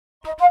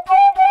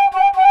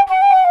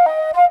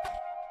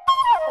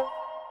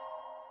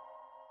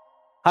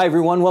Hi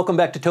everyone, welcome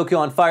back to Tokyo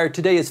on Fire.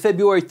 Today is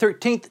February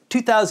 13th,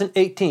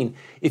 2018.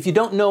 If you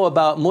don't know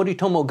about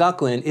Moritomo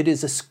Gakuen, it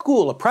is a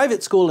school, a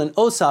private school in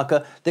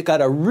Osaka that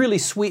got a really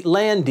sweet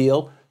land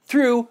deal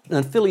through an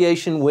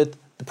affiliation with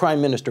the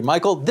Prime Minister.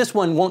 Michael, this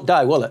one won't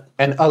die, will it?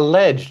 An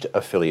alleged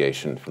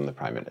affiliation from the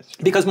Prime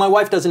Minister. Because my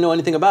wife doesn't know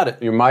anything about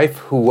it. Your wife,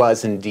 who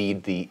was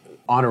indeed the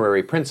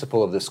honorary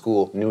principal of the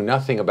school, knew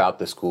nothing about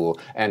the school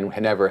and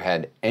had never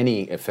had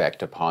any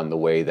effect upon the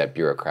way that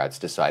bureaucrats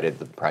decided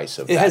the price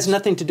of It has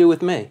nothing to do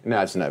with me. No,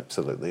 it's not,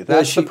 absolutely.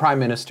 That's the Prime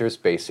Minister's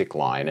basic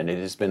line, and it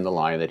has been the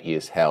line that he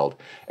has held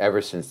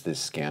ever since this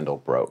scandal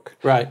broke.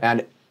 Right.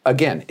 And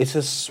again, it's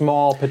a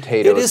small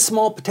potato. It is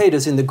small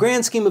potatoes. In the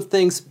grand scheme of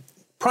things,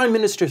 Prime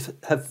Ministers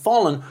have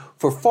fallen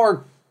for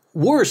far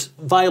worse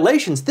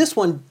violations. This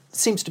one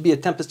seems to be a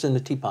tempest in a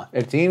teapot.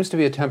 It seems to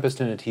be a tempest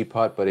in a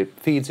teapot, but it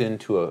feeds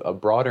into a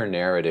broader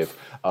narrative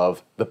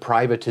of the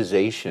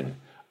privatization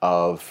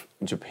of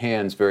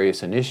Japan's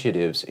various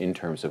initiatives in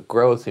terms of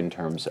growth, in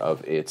terms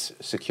of its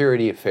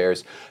security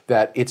affairs,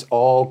 that it's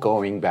all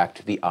going back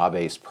to the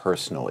Abes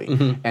personally.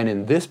 Mm-hmm. And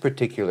in this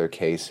particular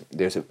case,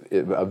 there's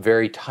a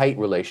very tight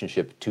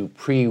relationship to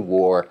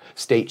pre-war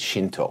state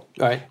Shinto,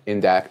 right, in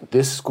that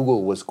this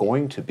school was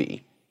going to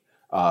be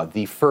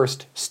the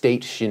first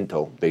state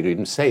Shinto. They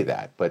didn't say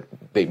that, but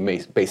they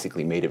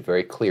basically made it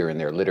very clear in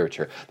their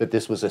literature that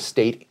this was a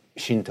state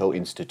Shinto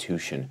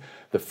institution,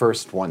 the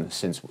first one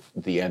since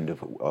the end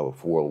of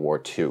World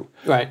War II.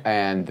 Right.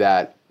 And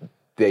that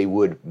they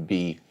would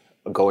be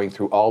going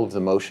through all of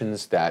the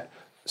motions that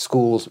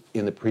schools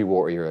in the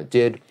pre-war era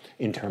did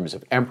in terms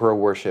of emperor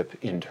worship,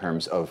 in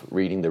terms of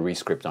reading the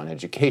rescript on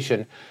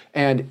education,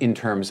 and in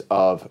terms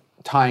of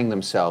tying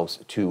themselves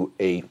to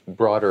a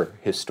broader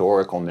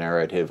historical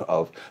narrative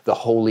of the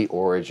holy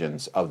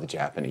origins of the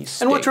Japanese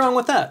state. And what's wrong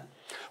with that?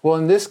 Well,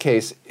 in this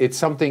case, it's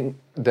something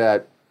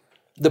that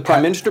the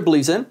Prime Minister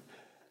believes in?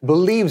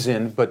 Believes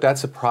in, but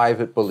that's a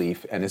private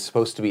belief and is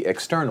supposed to be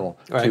external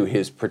to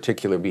his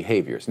particular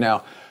behaviors.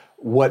 Now,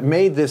 what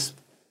made this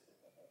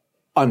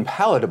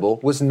unpalatable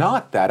was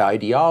not that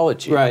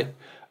ideology. Right.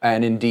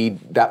 And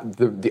indeed, that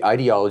the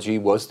ideology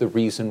was the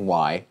reason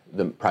why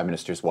the Prime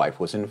Minister's wife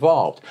was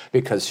involved,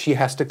 because she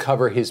has to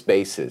cover his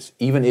bases.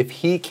 Even if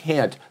he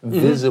can't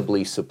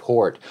visibly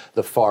support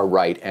the far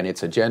right and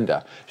its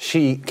agenda,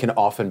 she can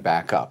often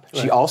back up.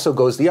 Right. She also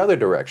goes the other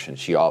direction.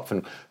 She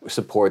often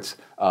supports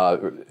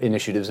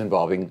initiatives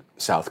involving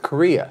South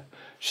Korea.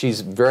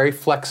 She's very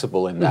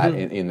flexible in that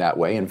in that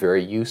way and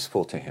very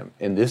useful to him.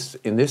 In this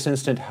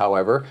instant,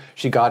 however,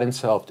 she got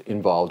herself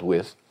involved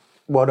with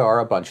what are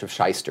a bunch of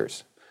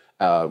shysters.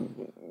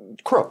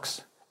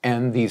 Crooks.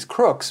 And these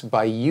crooks,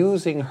 by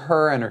using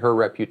her and her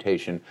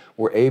reputation,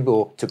 were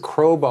able to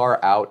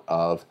crowbar out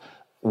of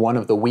one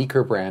of the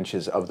weaker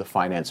branches of the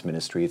finance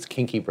ministry, its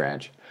Kinki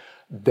branch,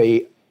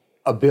 the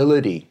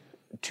ability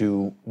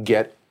to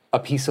get a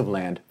piece of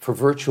land for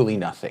virtually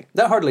nothing.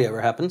 That hardly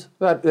ever happens.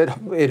 But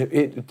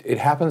it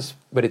happens,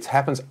 but it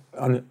happens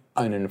on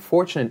an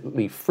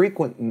unfortunately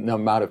frequent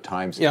amount of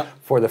times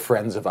for the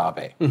friends of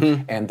Abe.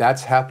 Mm-hmm. And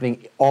that's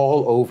happening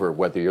all over,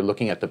 whether you're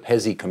looking at the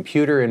Pezzi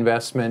computer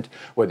investment,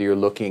 whether you're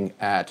looking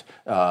at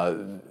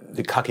the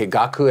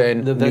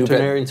Kakegakuen, the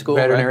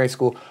veterinary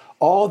school.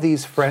 All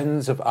these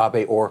friends of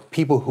Abe, or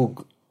people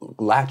who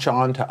latch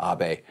on to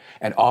Abe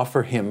and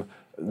offer him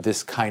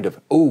this kind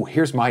of, oh,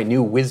 here's my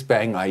new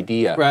whiz-bang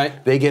idea.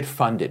 Right. They get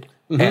funded.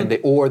 Mm-hmm.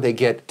 And they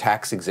get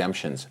tax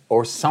exemptions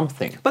or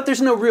something. But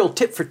there's no real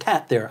tit for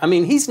tat there. I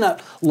mean, he's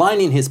not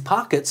lining his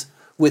pockets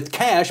with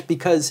cash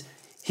because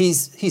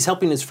he's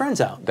helping his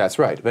friends out. That's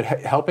right. But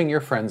helping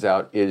your friends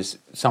out is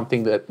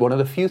something that, one of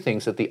the few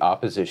things that the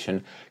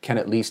opposition can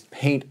at least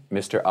paint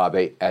Mr.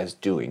 Abe as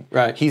doing.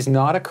 Right. He's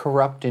not a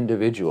corrupt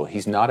individual.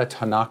 He's not a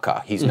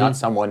Tanaka. He's not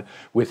someone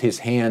with his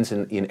hands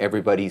in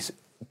everybody's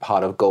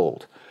pot of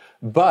gold.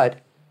 But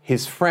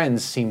his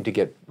friends seem to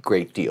get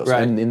great deals.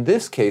 Right. And in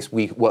this case,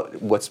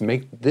 what's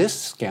make this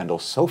scandal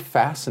so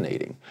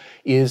fascinating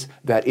is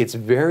that it's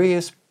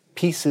various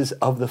pieces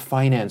of the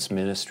finance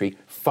ministry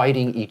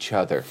fighting each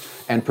other,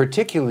 and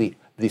particularly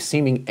the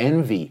seeming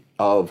envy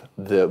of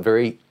the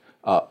very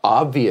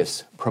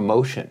obvious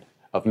promotion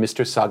of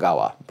Mr.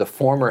 Sagawa, the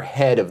former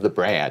head of the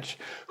branch,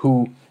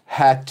 who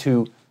had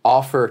to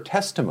offer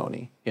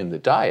testimony in the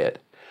Diet,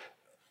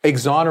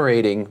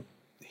 exonerating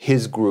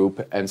his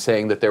group and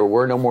saying that there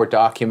were no more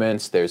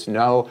documents, there's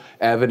no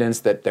evidence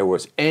that there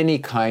was any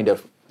kind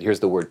of,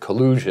 here's the word,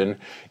 collusion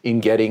in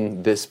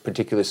getting this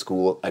particular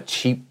school a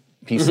cheap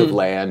piece of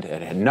land.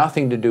 It had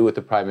nothing to do with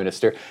the Prime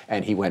Minister.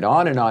 And he went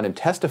on and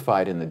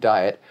testified in the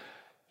Diet.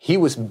 He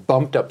was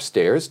bumped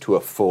upstairs to a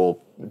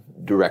full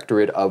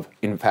directorate of,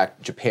 in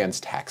fact,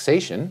 Japan's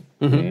taxation.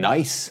 A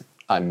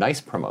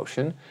nice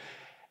promotion.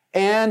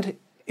 And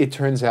it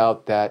turns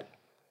out that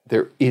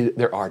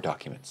there are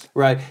documents.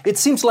 Right. It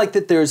seems like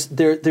that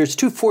there's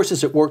two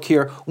forces at work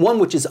here. One,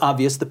 which is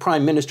obvious, the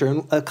Prime Minister,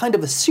 and a kind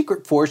of a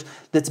secret force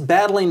that's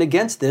battling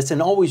against this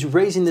and always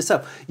raising this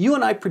up. You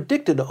and I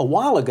predicted a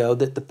while ago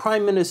that the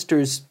Prime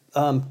Minister's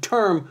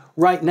term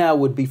right now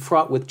would be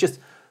fraught with just,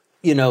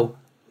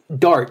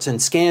 darts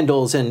and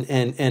scandals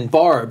and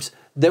barbs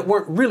that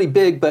weren't really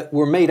big but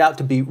were made out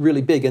to be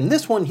really big. And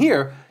this one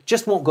here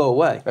just won't go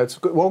away.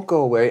 Won't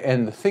go away.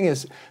 And the thing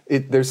is,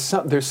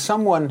 there's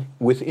someone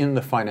within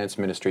the finance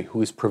ministry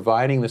who is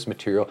providing this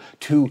material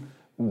to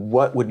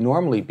what would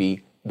normally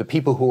be the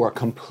people who are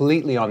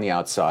completely on the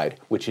outside,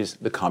 which is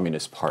the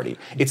Communist Party.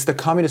 It's the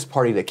Communist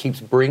Party that keeps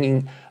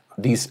bringing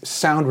these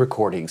sound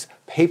recordings,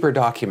 paper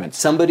documents.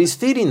 Somebody's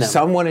feeding them.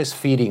 Someone is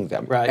feeding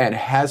them, right, and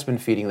has been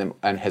feeding them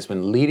and has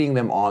been leading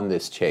them on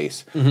this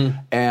chase.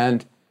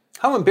 And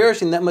how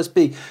embarrassing that must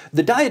be.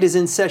 The Diet is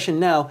in session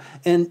now,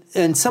 and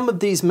some of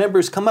these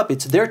members come up.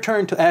 It's their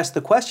turn to ask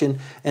the question,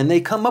 and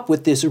they come up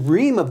with this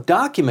ream of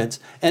documents.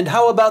 And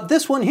how about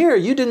this one here?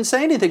 You didn't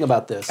say anything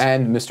about this.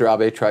 And Mr.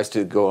 Abe tries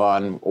to go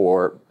on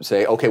or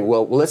say, okay,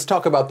 well, let's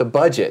talk about the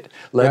budget.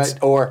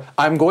 Or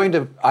I may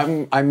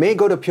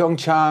go to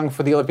Pyeongchang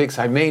for the Olympics.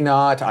 I may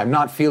not. I'm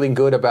not feeling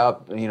good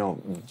about,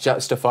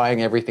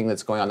 justifying everything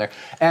that's going on there.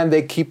 And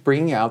they keep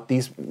bringing out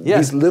these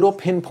little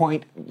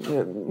pinpoint,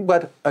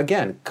 but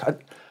again,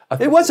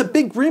 it was a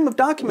big ream of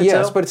documents.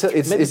 Yes, but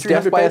it's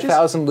death by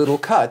 1,000 little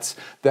cuts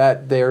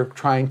that they're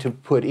trying to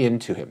put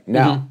into him.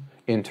 Now,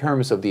 in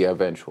terms of the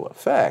eventual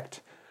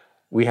effect,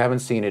 we haven't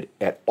seen it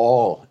at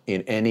all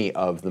in any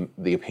of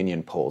the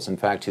opinion polls. In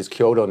fact, his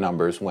Kyoto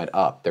numbers went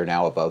up. They're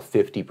now above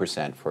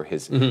 50% for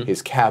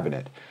his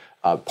cabinet.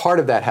 Part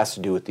of that has to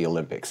do with the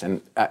Olympics.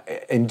 And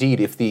indeed,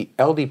 if the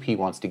LDP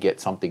wants to get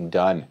something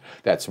done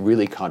that's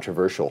really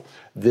controversial,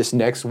 this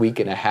next week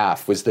and a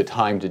half was the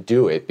time to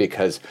do it,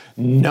 because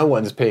no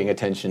one's paying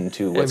attention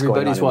to what's going on.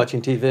 Everybody's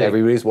watching TV.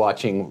 Everybody's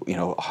watching,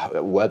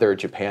 whether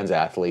Japan's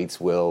athletes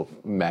will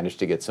manage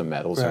to get some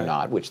medals or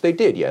not, which they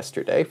did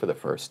yesterday for the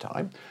first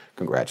time.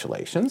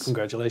 Congratulations.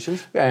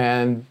 Congratulations.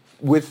 And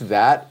with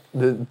that,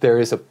 there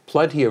is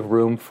plenty of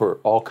room for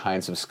all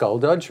kinds of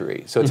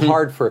skullduggery. So it's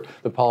hard for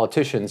the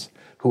politicians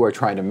who are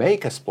trying to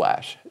make a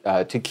splash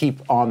to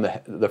keep on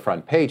the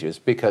front pages,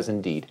 because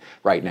indeed,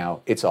 right now,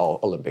 it's all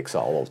Olympics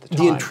all the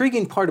time. The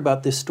intriguing part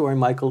about this story,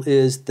 Michael,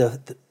 is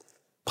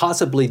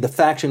possibly the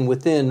faction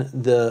within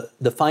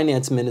the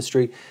finance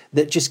ministry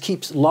that just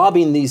keeps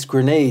lobbing these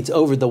grenades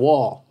over the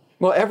wall.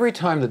 Well, every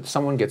time that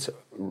someone gets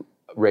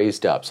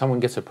raised up, someone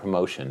gets a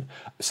promotion,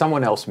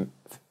 someone else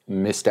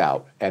missed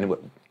out, and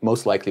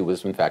most likely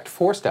was in fact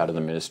forced out of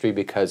the ministry,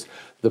 because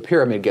the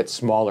pyramid gets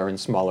smaller and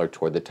smaller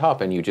toward the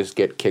top, and you just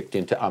get kicked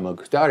into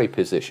amagudari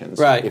positions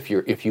if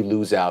you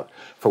lose out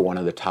for one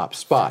of the top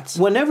spots.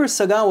 Whenever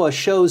Sagawa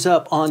shows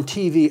up on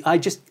TV,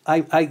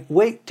 I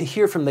wait to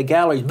hear from the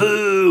gallery,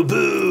 boo,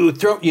 boo,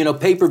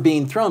 paper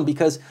being thrown,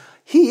 because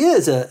he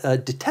is a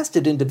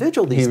detested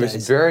individual these days. He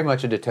was very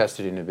much a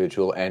detested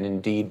individual, and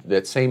indeed,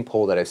 that same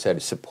poll that I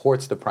said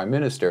supports the prime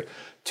minister.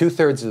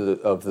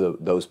 2/3 of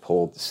those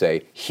polled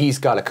say he's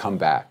got to come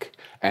back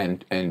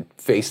and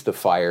face the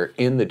fire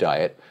in the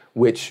Diet,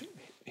 which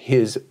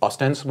his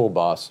ostensible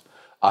boss,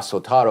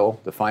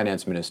 Asotaro, the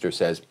finance minister,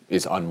 says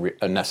is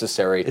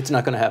unnecessary. It's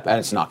not going to happen. And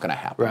it's not going to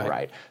happen,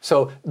 right?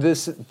 So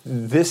this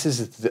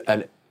is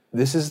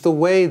the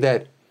way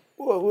that,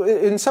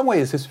 in some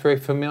ways, it's very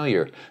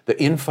familiar. The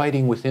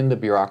infighting within the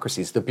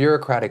bureaucracies, the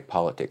bureaucratic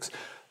politics.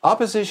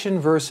 Opposition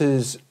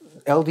versus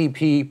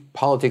LDP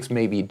politics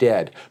may be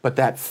dead, but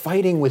that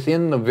fighting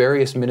within the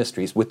various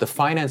ministries, with the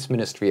finance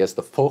ministry as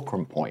the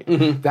fulcrum point,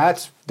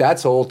 that's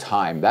old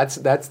time. That's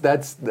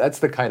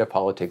the kind of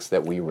politics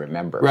that we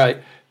remember.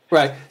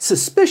 Right.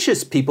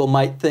 Suspicious people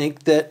might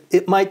think that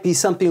it might be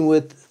something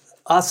with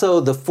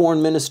Aso, the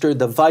foreign minister,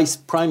 the vice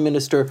prime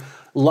minister,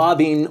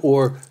 lobbying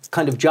or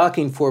kind of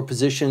jockeying for a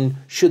position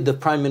should the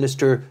prime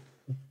minister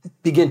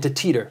begin to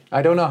teeter.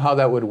 I don't know how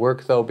that would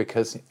work, though,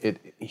 because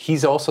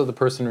he's also the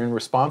person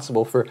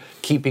responsible for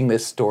keeping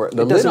this story,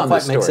 the lid on this story. It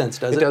doesn't quite make sense,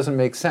 does it? It doesn't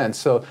make sense.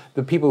 So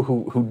the people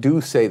who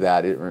do say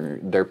that,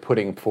 they're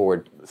putting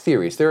forward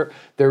theories. There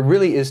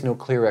really is no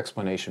clear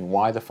explanation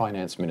why the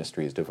finance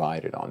ministry is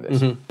divided on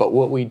this. But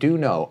what we do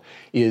know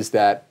is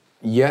that,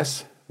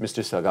 yes,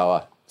 Mr.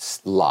 Sagawa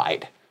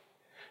lied,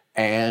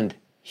 and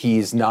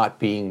he's not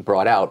being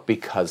brought out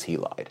because he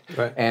lied.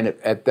 And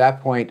at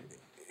that point,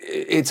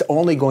 it's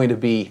only going to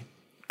be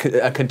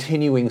a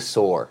continuing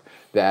sore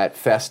that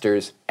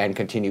festers and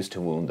continues to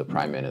wound the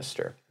prime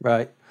minister.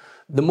 Right.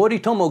 The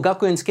Moritomo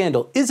Gakuen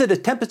scandal. Is it a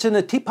tempest in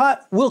a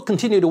teapot? We'll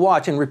continue to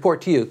watch and report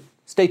to you.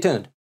 Stay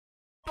tuned.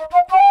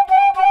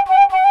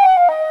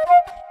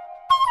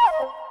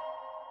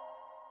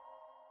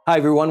 Hi,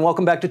 everyone.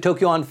 Welcome back to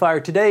Tokyo on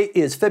Fire. Today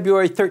is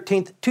February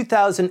 13th,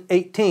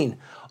 2018.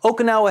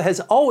 Okinawa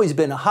has always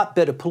been a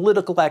hotbed of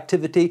political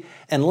activity,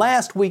 and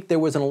last week there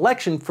was an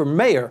election for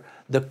mayor.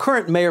 The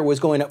current mayor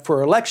was going up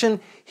for election.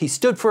 He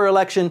stood for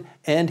election,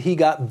 and he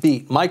got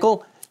beat.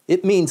 Michael,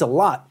 it means a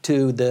lot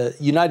to the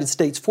United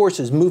States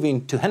forces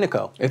moving to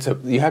Henoko.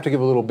 You have to give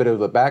a little bit of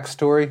the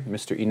backstory.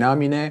 Mr.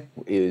 Inamine,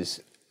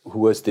 who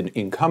was the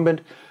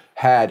incumbent,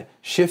 had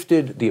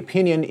shifted the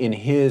opinion in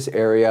his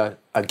area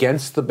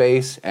against the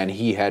base, and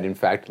he had in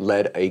fact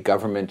led a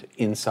government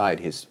inside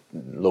his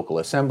local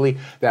assembly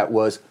that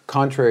was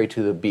contrary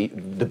to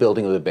the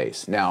building of the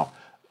base. Now,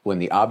 when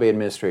the Abe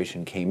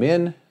administration came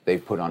in, they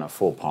put on a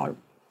full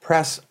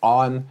press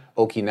on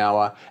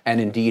Okinawa, and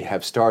indeed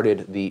have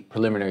started the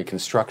preliminary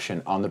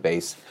construction on the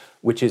base,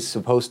 which is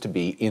supposed to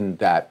be in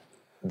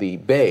the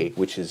bay,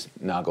 which is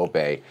Nago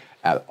Bay,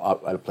 at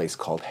a place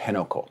called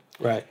Henoko.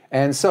 Right.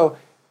 And so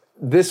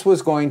this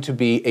was going to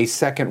be a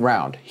second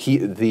round.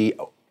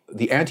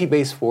 The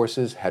anti-base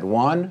forces had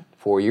won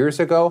 4 years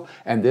ago,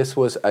 and this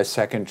was a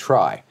second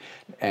try.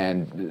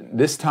 And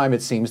this time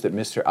it seems that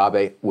Mr.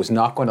 Abe was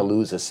not going to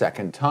lose a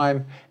second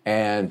time,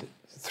 and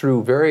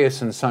through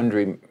various and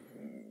sundry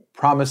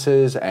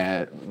promises,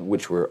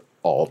 which were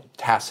all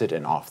tacit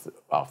and off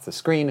the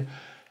screen,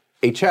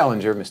 a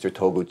challenger, Mr.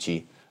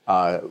 Toguchi,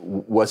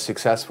 was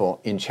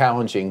successful in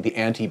challenging the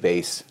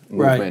anti-base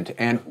movement, right,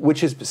 and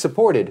which is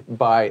supported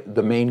by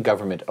the main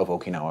government of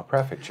Okinawa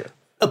Prefecture.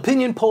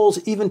 Opinion polls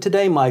even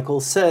today, Michael,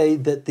 say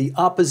that the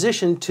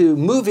opposition to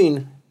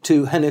moving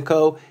to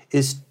Henoko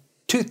is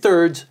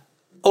 2/3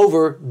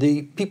 over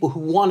the people who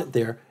want it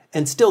there,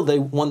 and still they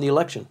won the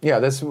election. Yeah,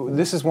 this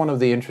is one of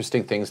the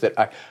interesting things that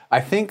I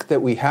think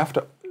that we have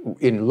to,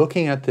 in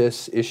looking at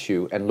this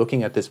issue and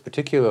looking at this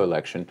particular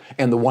election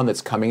and the one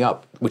that's coming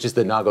up, which is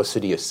the Nago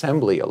City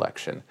Assembly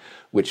election,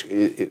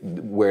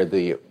 where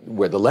the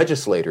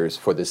legislators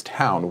for this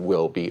town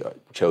will be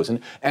chosen,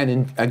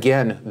 and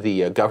again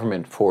the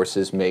government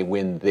forces may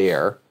win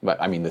there, but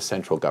I mean the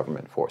central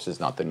government forces,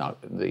 not the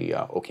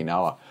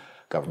Okinawa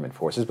government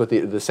forces, but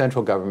the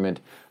central government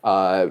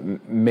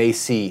may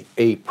see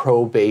a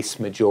pro-base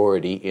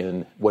majority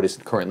in what is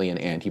currently an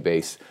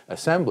anti-base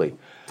assembly.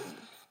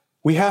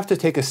 We have to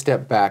take a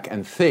step back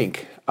and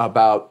think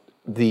about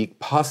the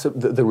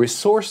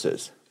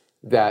resources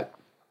that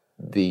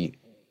the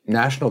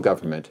national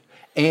government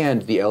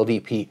and the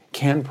LDP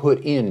can put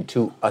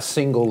into a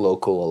single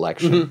local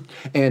election.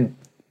 Mm-hmm. And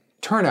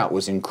turnout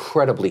was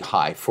incredibly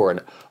high for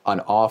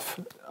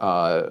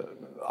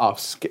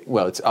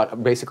it's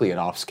basically an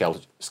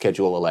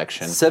off-schedule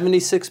election.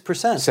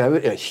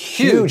 76%. A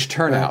huge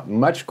turnout, right,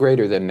 much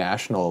greater than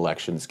national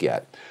elections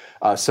get.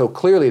 So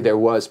clearly there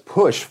was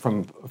push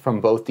from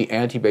both the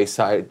anti-base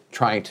side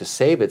trying to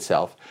save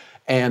itself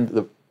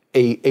and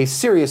a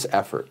serious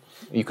effort,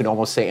 you can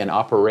almost say an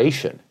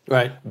operation,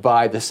 right,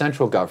 by the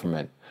central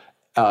government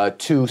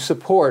to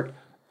support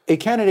a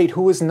candidate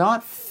who was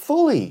not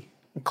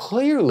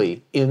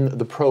clearly in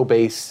the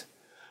pro-base,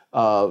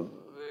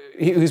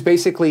 who's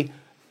basically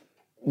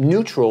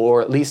neutral,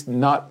 or at least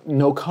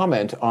no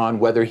comment on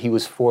whether he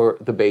was for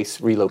the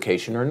base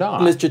relocation or not.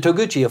 Mr.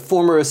 Toguchi, a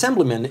former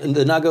assemblyman in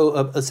the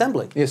Nago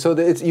Assembly. Yeah, so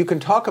you can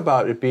talk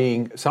about it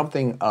being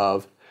something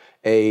of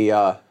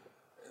a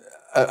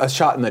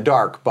shot in the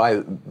dark by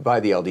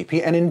the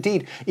LDP, and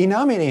indeed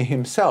Inamine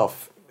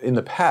himself in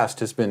the past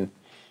has been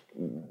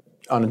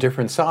on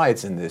different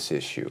sides in this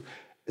issue.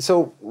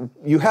 So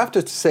you have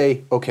to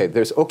say, okay,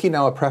 there's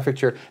Okinawa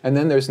Prefecture, and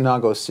then there's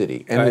Nago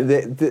City, and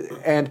right,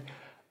 and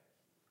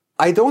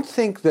I don't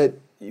think that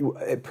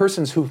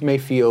persons who may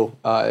feel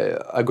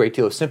a great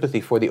deal of sympathy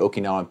for the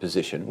Okinawan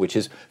position, which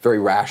is very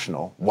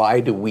rational,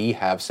 why do we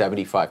have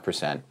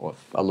 75%, or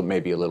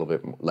maybe a little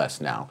bit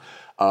less now,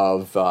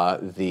 of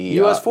the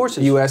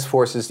U.S.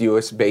 forces,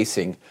 U.S.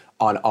 basing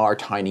on our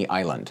tiny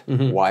island?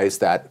 Mm-hmm. Why is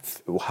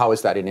that? How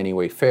is that in any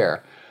way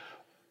fair?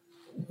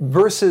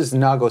 Versus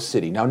Nago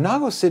City. Now,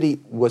 Nago City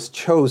was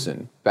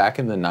chosen back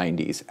in the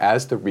 90s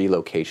as the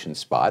relocation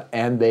spot,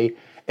 and they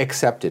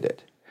accepted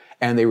it.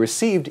 And they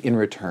received in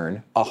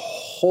return a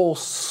whole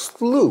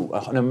slew,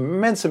 an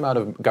immense amount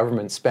of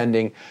government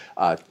spending,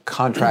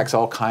 contracts,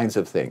 all kinds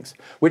of things,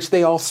 which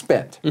they all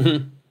spent.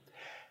 Mm-hmm.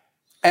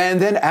 And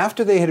then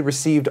after they had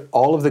received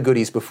all of the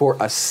goodies before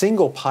a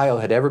single pile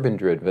had ever been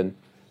driven,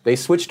 they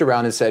switched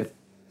around and said,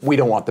 we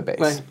don't want the base.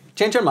 Right.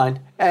 Change our mind.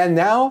 And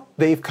now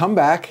they've come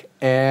back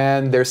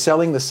and they're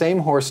selling the same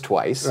horse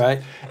twice.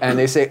 Right. And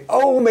they say,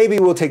 oh, maybe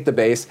we'll take the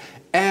base.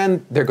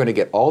 And they're going to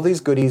get all these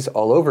goodies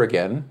all over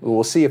again.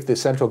 We'll see if the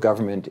central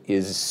government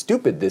is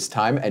stupid this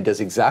time and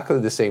does exactly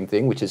the same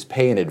thing, which is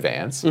pay in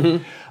advance.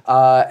 Mm-hmm.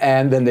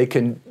 And then they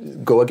can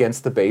go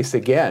against the base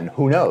again.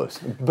 Who knows?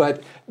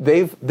 But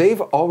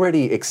they've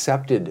already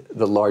accepted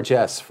the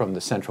largesse from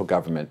the central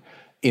government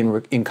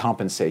in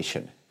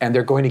compensation, and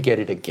they're going to get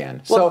it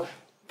again. Well, so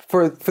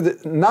for the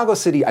Nago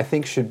City, I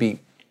think should be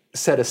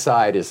set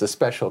aside as a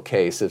special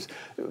case. As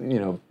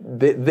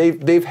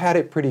they've had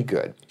it pretty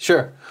good.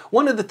 Sure.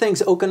 One of the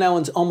things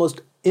Okinawans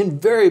almost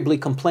invariably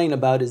complain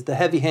about is the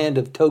heavy hand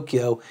of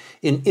Tokyo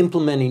in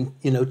implementing,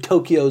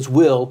 Tokyo's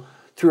will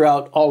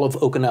throughout all of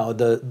Okinawa,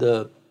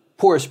 the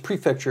poorest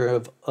prefecture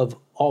of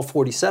all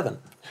 47.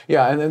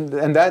 Yeah, and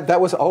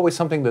that was always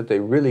something that they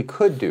really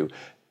could do.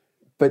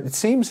 But it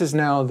seems as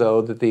now,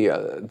 though, that the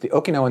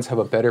Okinawans have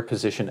a better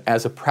position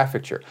as a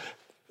prefecture.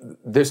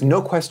 There's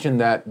no question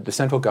that the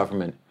central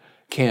government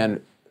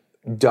can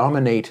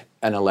dominate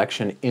an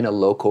election in a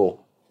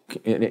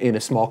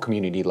small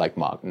community like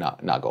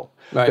Nago.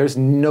 Right. There's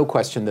no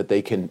question that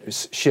they can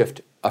shift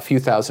a few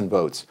thousand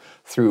votes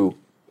through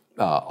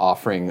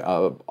offering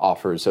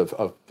offers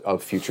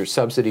of future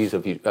subsidies,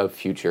 of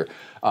future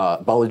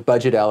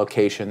budget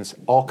allocations,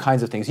 all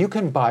kinds of things. You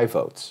can buy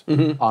votes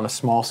on a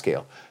small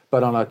scale,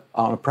 but on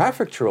a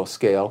prefectural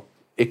scale,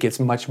 it gets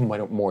much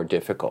more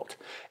difficult.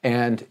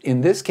 And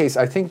in this case,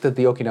 I think that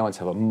the Okinawans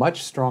have a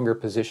much stronger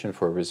position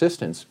for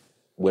resistance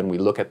when we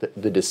look at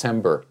the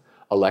December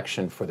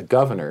election for the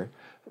governor,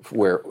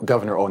 where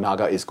Governor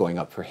Onaga is going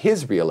up for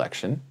his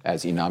re-election,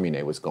 as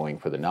Inamine was going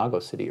for the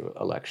Nago City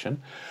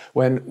election.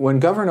 When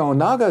Governor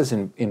Onaga is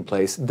in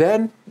place,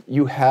 then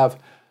you have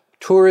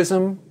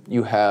tourism,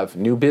 you have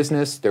new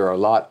business. There are a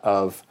lot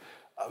of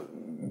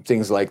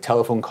things like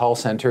telephone call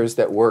centers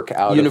that work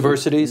out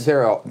universities.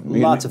 There are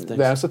lots of things.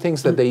 Lots of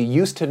things that they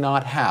used to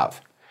not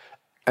have.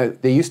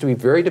 They used to be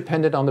very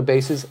dependent on the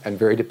bases and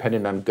very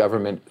dependent on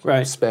government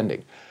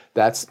spending.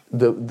 That's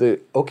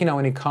the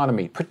Okinawan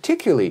economy,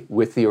 particularly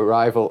with the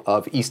arrival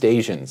of East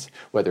Asians,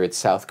 whether it's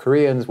South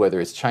Koreans, whether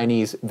it's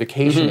Chinese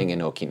vacationing in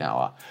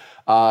Okinawa.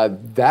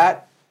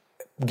 That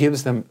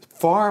gives them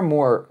far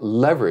more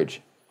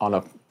leverage on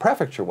a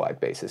prefecture-wide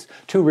basis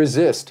to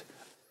resist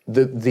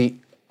the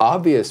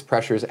obvious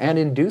pressures and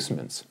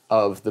inducements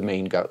of the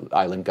main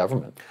island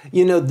government.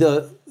 You know,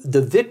 the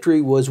victory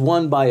was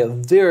won by a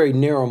very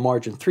narrow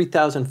margin,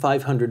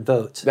 3,500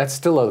 votes. That's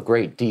still a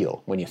great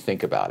deal when you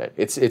think about it.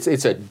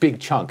 It's a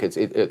big chunk. It's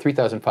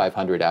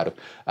 3,500 out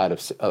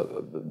of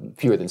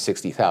fewer than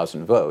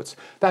 60,000 votes.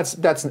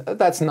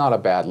 That's not a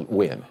bad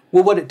win.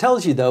 Well, what it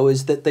tells you though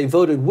is that they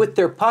voted with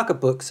their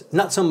pocketbooks,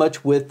 not so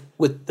much with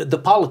the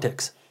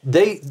politics.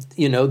 They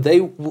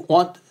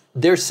want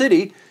their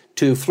city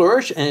to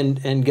flourish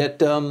and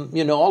get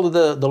all of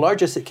the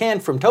largest it can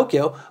from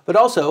Tokyo, but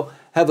also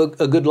have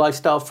a good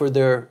lifestyle for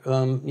their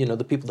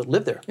the people that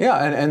live there. Yeah,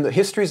 and the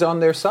history's on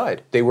their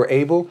side. They were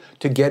able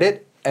to get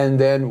it and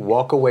then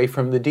walk away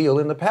from the deal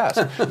in the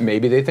past.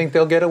 Maybe they think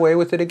they'll get away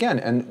with it again.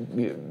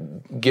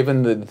 And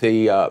given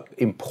the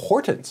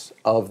importance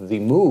of the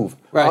move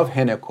of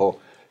Heneko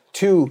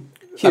to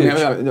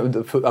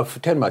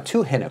of Tenma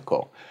to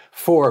Heneko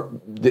for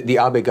the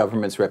Abe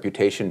government's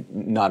reputation,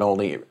 not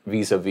only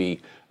vis-a-vis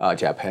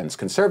Japan's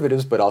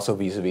conservatives, but also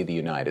vis-a-vis the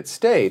United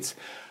States,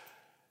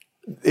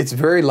 it's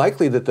very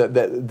likely that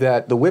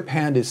the whip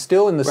hand is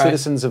still in the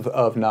citizens of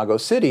Nago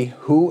City,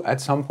 who at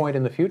some point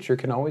in the future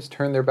can always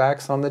turn their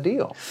backs on the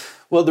deal.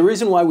 Well, the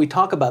reason why we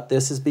talk about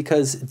this is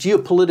because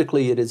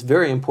geopolitically it is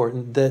very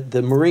important that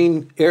the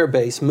Marine Air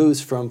Base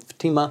moves from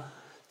Futenma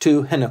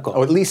to Heneko.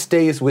 Or at least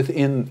stays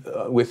within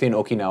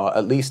Okinawa,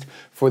 at least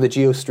for the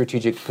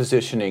geostrategic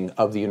positioning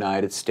of the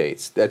United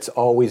States. That's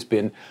always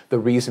been the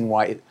reason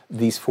why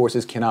these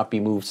forces cannot be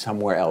moved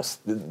somewhere else.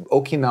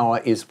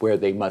 Okinawa is where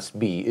they must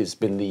be, has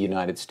been the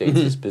United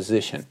States'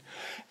 position.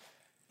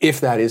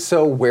 If that is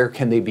so, where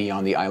can they be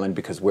on the island?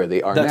 Because where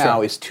they are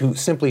now is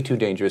simply too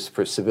dangerous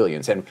for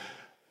civilians. And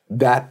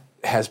that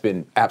has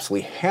been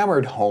absolutely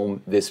hammered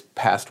home this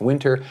past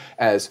winter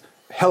as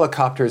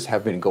helicopters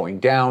have been going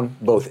down,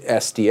 both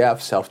SDF,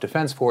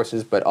 self-defense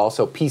forces, but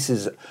also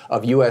pieces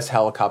of U.S.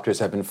 helicopters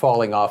have been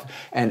falling off.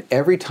 And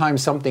every time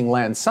something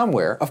lands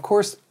somewhere, of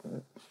course,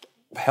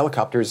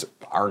 helicopters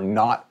are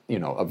not,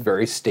 a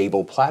very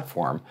stable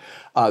platform.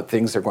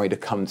 Things are going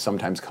to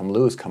sometimes come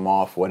loose, come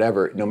off,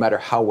 whatever, no matter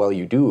how well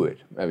you do it.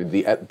 I mean,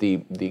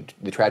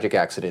 the tragic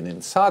accident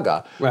in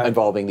Saga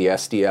involving the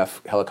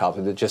SDF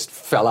helicopter that just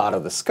fell out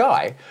of the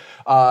sky,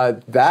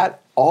 that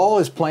all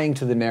is playing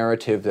to the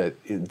narrative that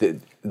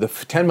the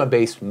Futenma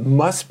base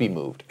must be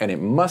moved and it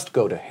must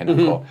go to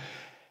Heneko.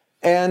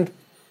 And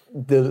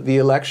the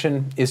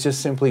election is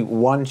just simply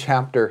one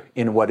chapter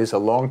in what is a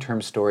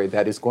long-term story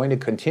that is going to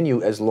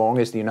continue as long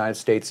as the United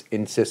States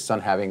insists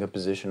on having a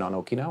position on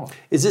Okinawa.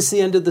 Is this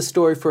the end of the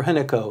story for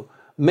Heneko?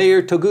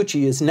 Mayor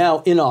Toguchi is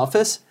now in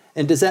office,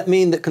 and does that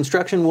mean that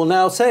construction will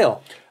now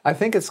sail? I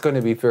think it's going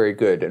to be very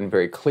good and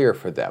very clear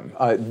for them.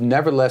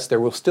 Nevertheless, there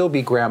will still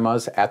be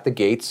grandmas at the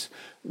gates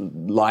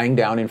lying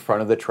down in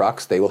front of the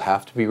trucks. They will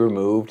have to be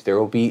removed. There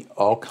will be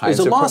all kinds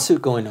of... There's a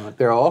lawsuit going on.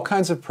 There are all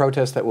kinds of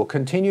protests that will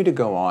continue to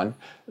go on.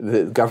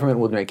 The government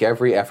will make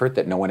every effort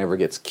that no one ever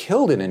gets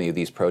killed in any of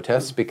these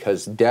protests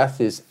because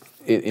death is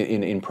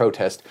in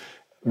protest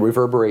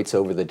reverberates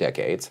over the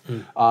decades.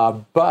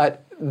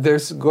 But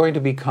there's going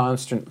to be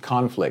constant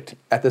conflict.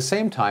 At the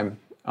same time,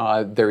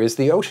 there is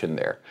the ocean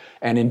there.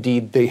 And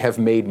indeed, they have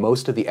made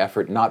most of the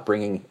effort not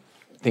bringing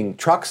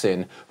trucks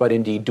in, but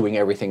indeed doing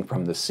everything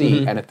from the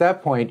sea. And at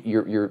that point,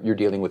 you're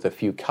dealing with a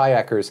few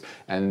kayakers,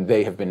 and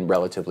they have been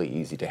relatively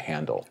easy to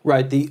handle.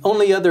 Right. The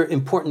only other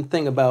important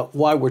thing about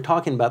why we're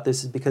talking about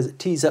this is because it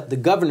tees up the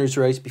governor's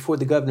race. Before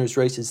the governor's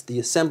race is the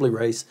assembly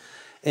race.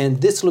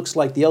 And this looks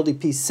like the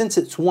LDP, since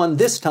it's won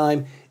this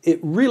time, it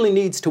really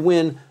needs to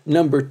win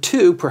number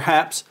 2,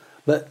 perhaps,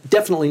 but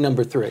definitely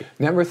number 3.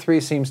 Number 3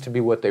 seems to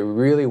be what they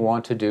really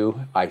want to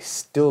do. I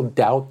still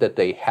doubt that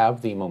they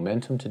have the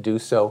momentum to do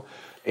so.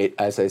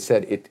 As I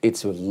said,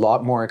 it's a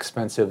lot more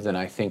expensive than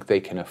I think they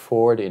can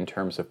afford in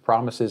terms of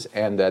promises,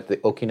 and that the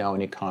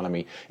Okinawan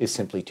economy is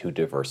simply too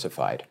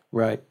diversified.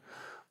 Right.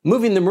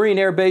 Moving the Marine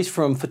Air Base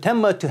from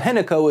Futenma to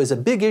Henoko is a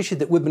big issue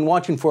that we've been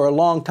watching for a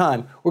long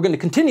time. We're going to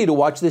continue to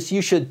watch this.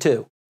 You should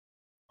too.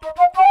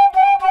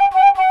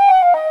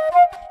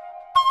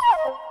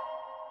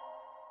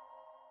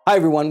 Hi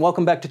everyone,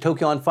 welcome back to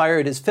Tokyo on Fire.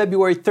 It is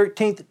February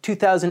 13th,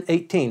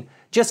 2018.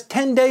 Just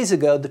 10 days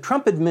ago, the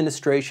Trump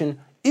administration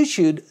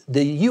issued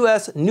the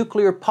U.S.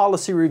 Nuclear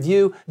Policy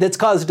Review that's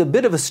caused a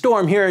bit of a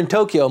storm here in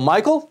Tokyo.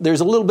 Michael, there's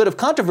a little bit of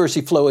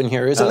controversy flowing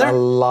here, isn't there? A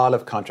lot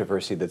of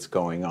controversy that's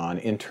going on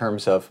in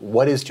terms of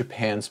what is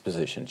Japan's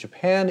position.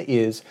 Japan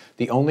is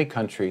the only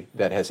country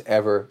that has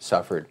ever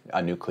suffered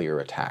a nuclear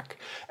attack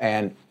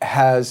and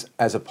has,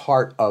 as a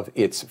part of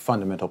its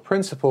fundamental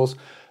principles,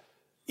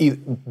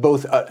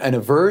 both an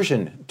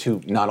aversion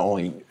to not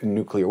only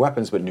nuclear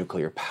weapons but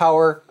nuclear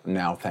power.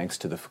 Now, thanks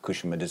to the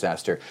Fukushima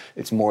disaster,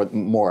 it's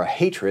more a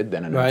hatred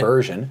than an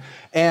aversion,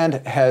 and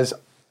has,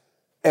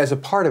 as a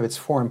part of its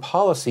foreign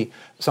policy,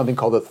 something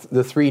called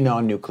the three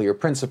non-nuclear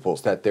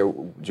principles, that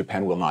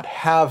Japan will not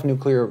have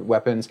nuclear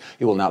weapons,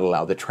 it will not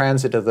allow the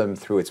transit of them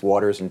through its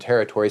waters and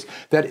territories,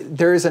 that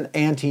there is an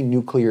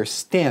anti-nuclear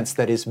stance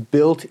that is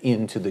built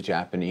into the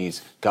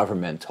Japanese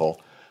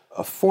governmental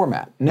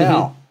format.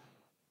 Now,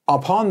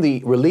 upon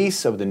the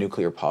release of the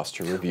Nuclear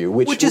Posture Review,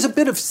 which is a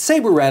bit of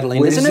saber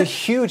rattling, isn't it? Which is a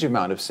huge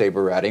amount of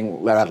saber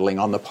rattling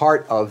on the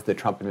part of the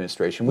Trump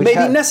administration. Which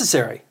maybe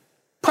necessary.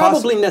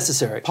 Probably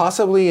necessary.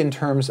 Possibly in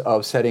terms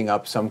of setting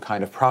up some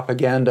kind of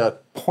propaganda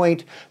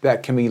point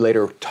that can be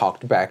later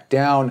talked back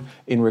down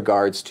in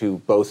regards to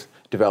both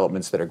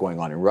developments that are going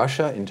on in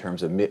Russia in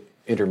terms of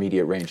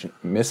intermediate range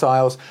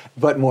missiles,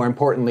 but more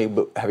importantly,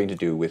 having to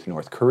do with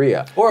North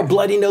Korea. Or a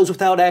bloody nose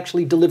without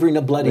actually delivering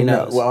a bloody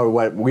nose. Well,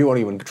 we won't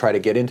even try to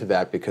get into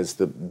that because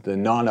the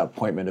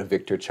non-appointment of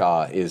Victor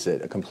Cha is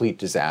a complete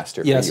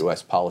disaster for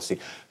U.S. policy,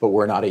 but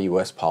we're not a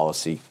U.S.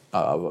 policy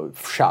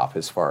shop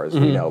as far as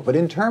we know. But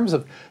in terms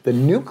of the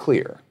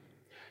nuclear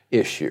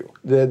issue,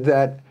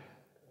 the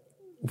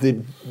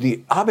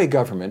Abe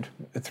government,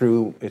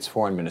 through its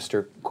foreign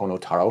minister, Kono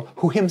Taro,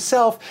 who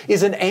himself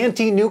is an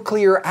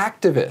anti-nuclear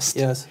activist.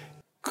 Yes.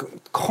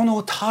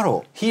 Kono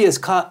Taro. He has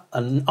caught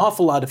an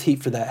awful lot of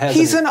heat for that, hasn't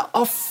he?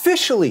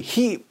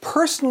 He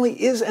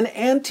personally is an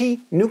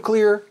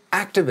anti-nuclear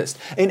activist,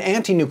 an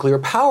anti-nuclear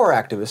power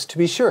activist, to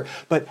be sure.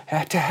 But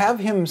to have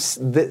him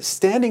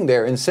standing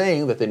there and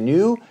saying that the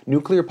new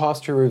Nuclear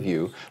Posture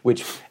Review,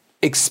 which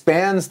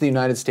expands the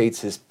United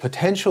States'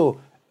 potential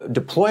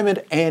deployment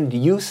and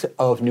use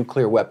of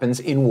nuclear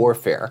weapons in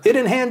warfare. It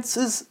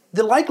enhances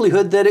the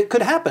likelihood that it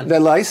could happen. The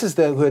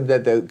likelihood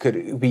that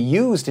could be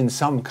used in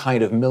some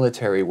kind of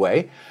military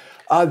way,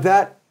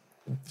 that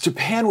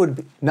Japan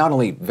would not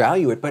only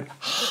value it, but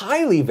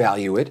highly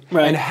value it,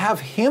 and have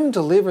him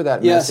deliver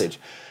that message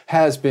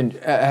has been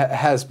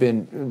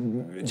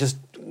just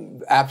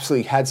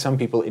absolutely had some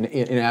people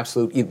in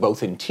absolute,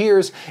 both in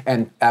tears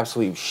and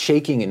absolutely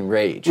shaking in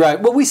rage. Right.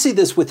 Well, we see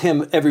this with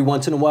him every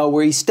once in a while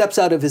where he steps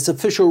out of his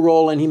official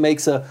role and he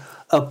makes a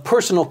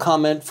personal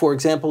comment. For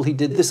example, he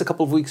did this a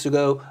couple of weeks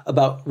ago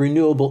about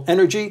renewable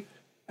energy.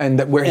 And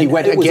where he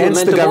went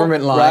against the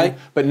government line,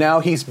 but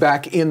now he's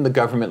back in the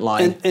government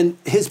line. And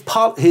his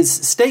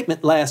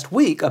statement last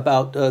week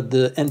about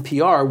the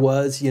NPR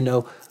was,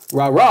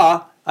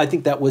 rah-rah. I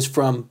think that was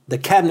from the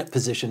cabinet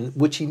position,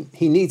 which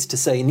he needs to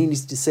say, and he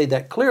needs to say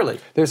that clearly.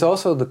 There's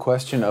also the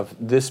question of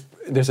this.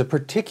 There's a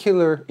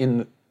particular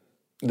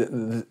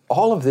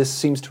all of this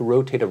seems to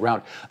rotate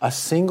around a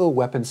single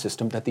weapon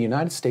system that the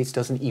United States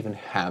doesn't even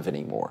have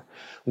anymore,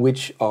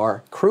 which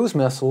are cruise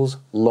missiles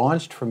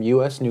launched from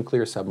U.S.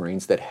 nuclear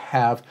submarines that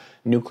have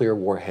nuclear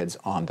warheads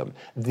on them.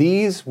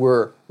 These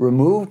were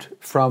removed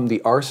from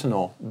the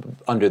arsenal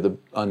under the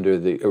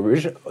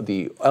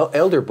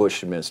Elder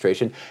Bush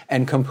administration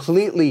and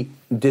completely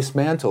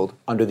dismantled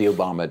under the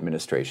Obama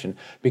administration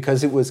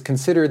because it was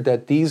considered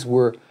that these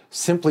were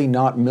simply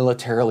not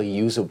militarily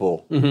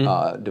usable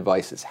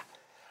devices.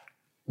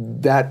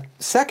 That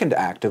second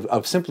act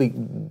of simply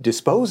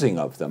disposing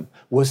of them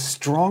was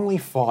strongly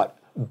fought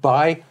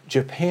by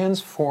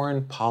Japan's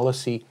foreign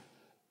policy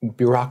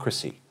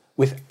bureaucracy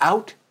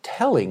without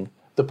telling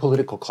the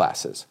political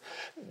classes.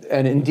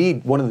 And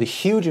indeed, one of the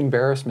huge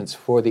embarrassments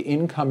for the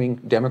incoming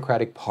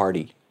Democratic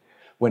Party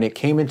when it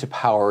came into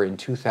power in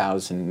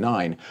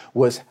 2009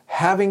 was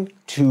having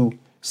to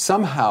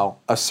somehow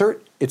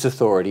assert its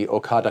authority.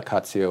 Okada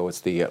Katsuo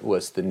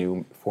was the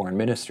new foreign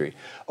ministry,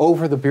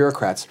 over the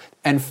bureaucrats,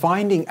 and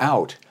finding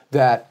out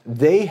that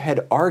they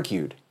had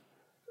argued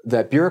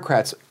that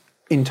bureaucrats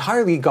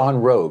entirely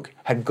gone rogue,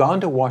 had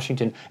gone to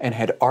Washington and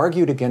had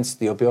argued against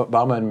the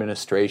Obama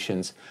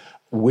administration's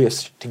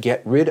wish to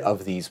get rid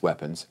of these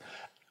weapons.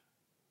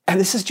 And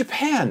this is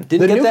Japan.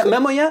 Didn't get that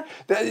memo yet?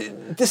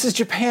 This is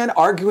Japan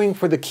arguing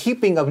for the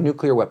keeping of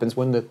nuclear weapons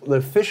when the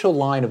official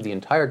line of the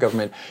entire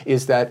government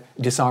is that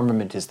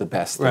disarmament is the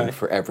best thing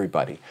for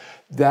everybody.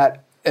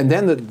 And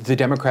then the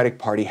Democratic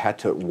Party had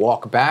to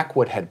walk back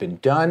what had been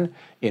done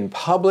in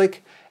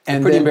public.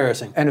 And pretty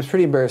embarrassing. And it's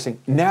pretty embarrassing.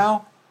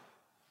 Now,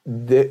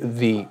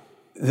 the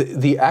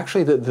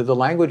actually the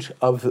language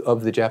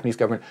of the Japanese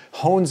government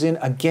hones in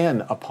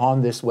again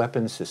upon this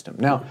weapons system.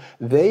 Now,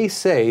 they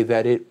say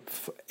that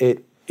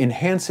it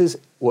enhances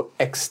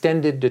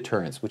extended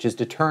deterrence, which is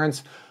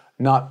deterrence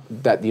not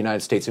that the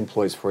United States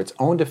employs for its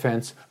own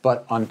defense,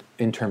 but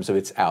in terms of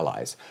its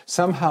allies.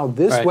 Somehow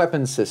this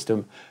weapons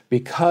system,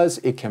 because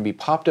it can be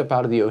popped up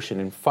out of the ocean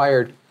and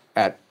fired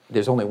at,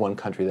 there's only one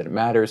country that it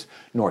matters,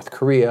 North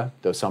Korea,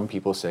 though some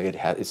people say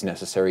it's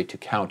necessary to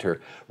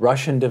counter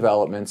Russian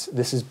developments.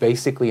 This is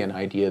basically an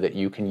idea that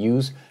you can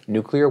use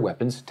nuclear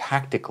weapons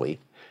tactically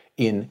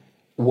in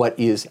what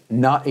is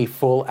not a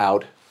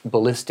full-out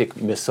ballistic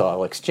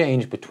missile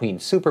exchange between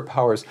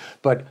superpowers,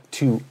 but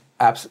to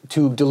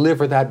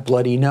deliver that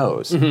bloody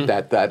nose,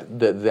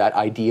 that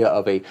idea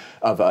of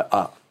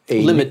a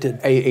limited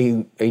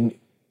a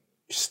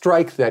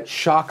strike that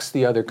shocks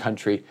the other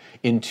country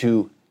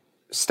into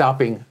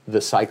stopping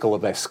the cycle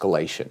of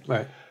escalation.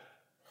 Right.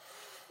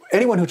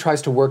 Anyone who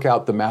tries to work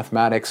out the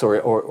mathematics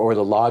or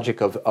the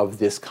logic of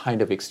this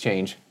kind of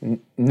exchange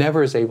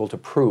never is able to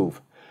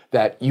prove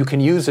that you can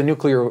use a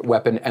nuclear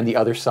weapon and the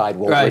other side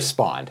won't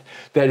respond.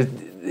 That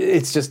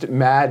it's just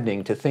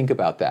maddening to think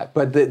about that.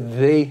 But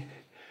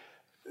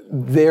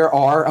there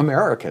are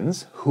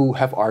Americans who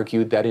have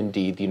argued that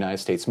indeed the United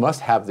States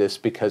must have this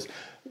because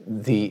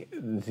the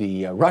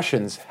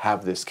Russians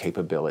have this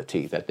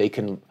capability, that they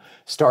can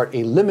start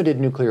a limited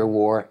nuclear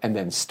war and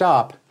then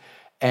stop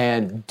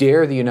and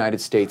dare the United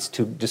States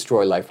to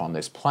destroy life on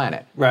this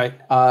planet. Right.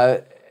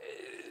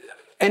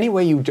 Any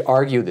way you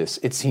argue this,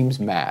 it seems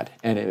mad,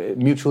 and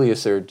mutually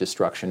assured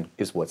destruction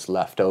is what's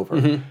left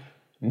over.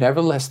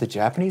 Nevertheless, the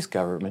Japanese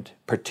government,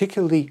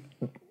 particularly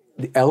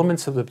the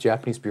elements of the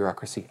Japanese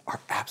bureaucracy, are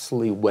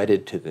absolutely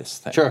wedded to this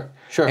thing. Sure.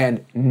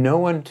 And no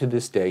one to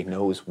this day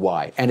knows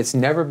why. And it's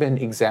never been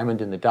examined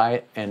in the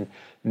Diet. And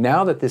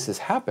now that this has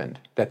happened,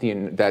 that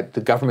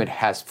the government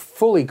has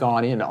fully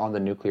gone in on the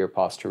nuclear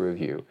posture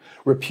review,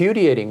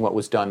 repudiating what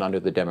was done under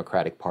the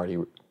Democratic Party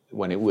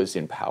when it was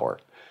in power,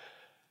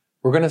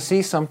 we're going to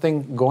see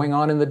something going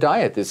on in the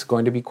Diet. There are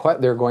going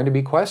to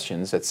be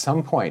questions at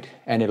some point,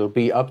 and it'll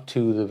be up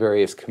to the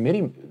various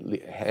committee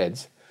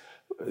heads,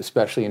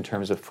 especially in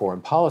terms of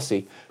foreign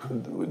policy,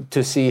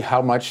 to see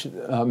how much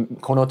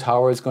Kono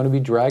Tower is going to be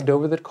dragged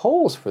over the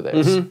coals for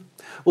this.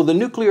 Well, the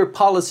Nuclear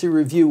Policy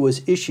Review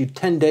was issued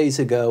 10 days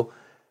ago,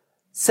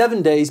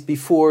 7 days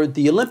before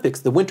the Olympics,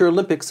 the Winter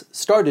Olympics,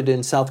 started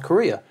in South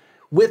Korea,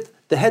 with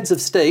the heads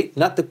of state,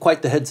 not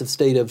quite the heads of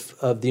state of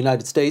the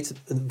United States.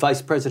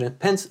 Vice President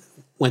Pence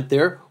went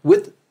there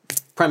with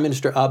Prime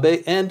Minister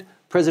Abe and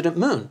President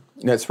Moon.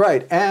 That's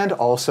right. And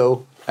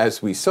also,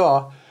 as we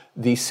saw,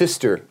 the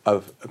sister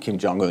of Kim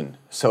Jong-un.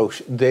 So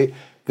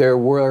there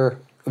were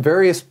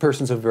various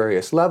persons of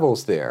various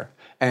levels there.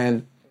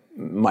 And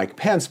Mike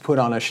Pence put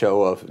on a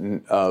show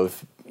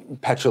of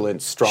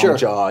petulant,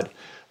 strong-jawed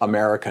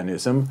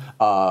Americanism.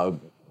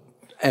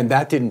 And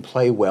that didn't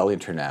play well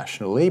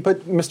internationally.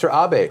 But Mr.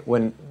 Abe,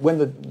 when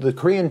the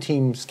Korean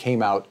teams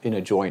came out in a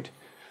joint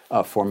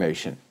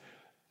formation,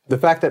 the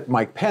fact that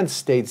Mike Pence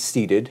stayed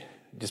seated,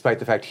 despite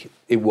the fact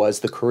it was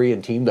the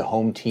Korean team, the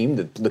home team,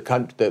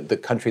 the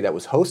country that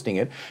was hosting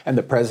it, and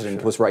the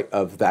president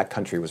of that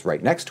country was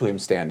right next to him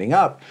standing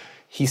up,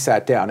 he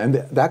sat down. And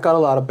that got a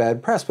lot of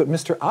bad press. But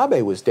Mr.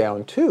 Abe was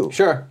down too.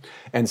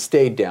 And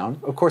stayed down.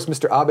 Of course,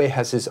 Mr. Abe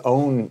has his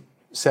own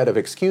set of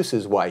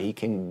excuses why he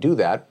can do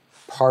that,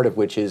 part of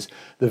which is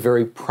the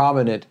very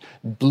prominent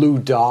blue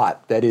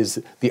dot that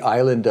is the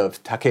island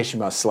of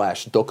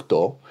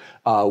Takeshima/Dokdo,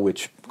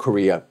 which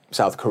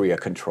South Korea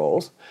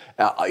controls.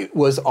 It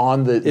was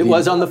on the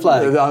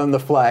flag. On the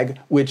flag,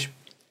 which,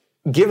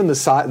 given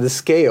the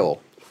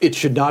scale, it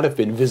should not have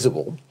been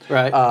visible.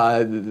 Right.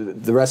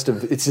 The rest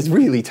of it's a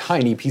really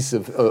tiny piece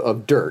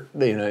of dirt,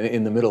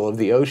 in the middle of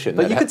the ocean.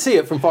 But you could see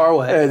it from far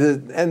away.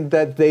 And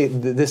that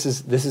this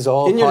is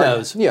all in your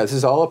nose. Yeah, this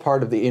is all a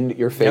part of the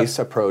in-your-face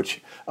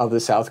approach of the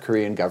South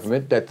Korean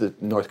government that the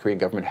North Korean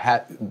government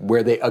had,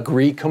 where they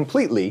agree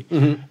completely.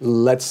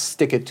 Let's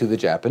stick it to the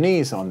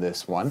Japanese on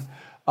this one,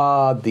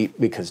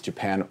 because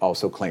Japan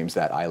also claims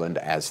that island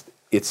as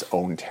its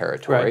own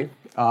territory.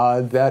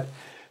 That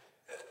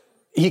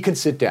he can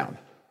sit down.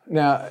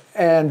 Now,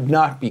 and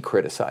not be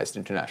criticized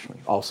internationally.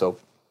 Also,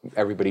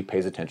 everybody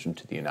pays attention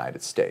to the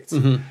United States.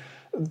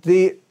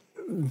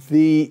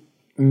 The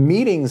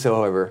meetings,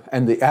 however,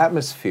 and the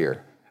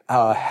atmosphere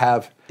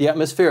have... The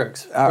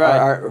atmospherics.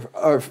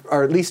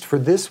 Are at least for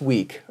this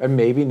week, and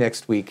maybe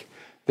next week,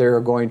 there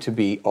are going to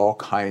be all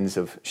kinds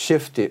of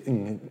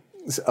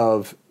shiftings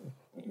of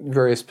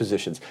various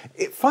positions.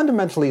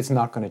 Fundamentally, it's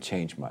not going to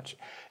change much.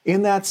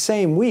 In that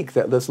same week,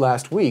 this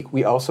last week,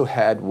 we also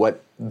had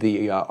what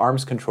the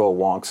arms control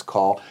wonks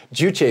call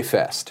Juche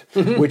Fest,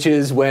 which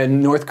is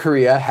when North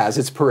Korea has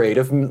its parade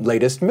of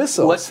latest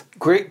missiles. What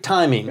great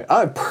timing.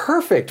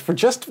 Perfect. For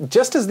just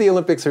as the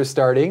Olympics are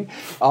starting,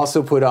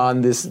 also put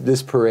on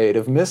this parade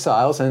of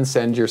missiles and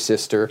send your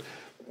sister.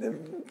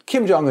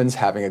 Kim Jong-un's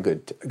having a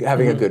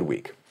good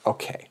week.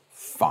 Okay,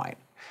 fine.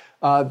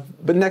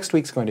 But next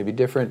week's going to be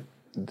different.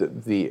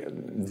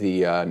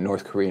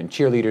 North Korean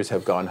cheerleaders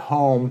have gone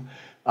home.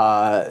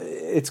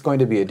 It's going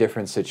to be a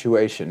different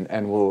situation,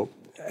 and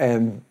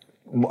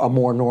a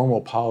more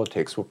normal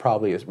politics will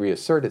probably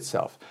reassert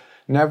itself.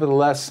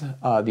 Nevertheless,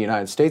 the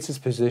United States'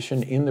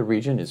 position in the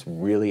region is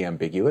really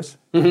ambiguous,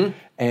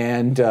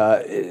 and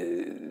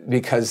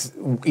because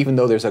even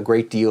though there's a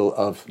great deal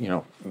of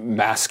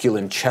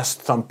masculine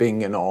chest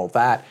thumping and all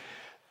that,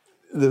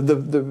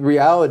 the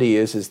reality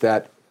is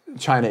that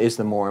China is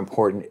the more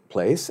important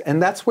place,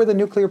 and that's where the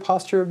nuclear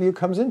posture review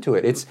comes into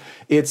it.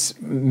 It's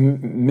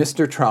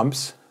Mr.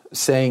 Trump's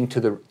saying to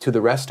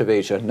the rest of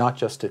Asia, not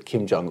just to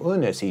Kim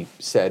Jong-un, as he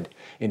said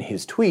in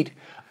his tweet,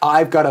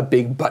 "I've got a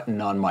big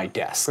button on my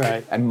desk,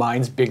 right, and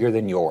mine's bigger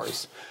than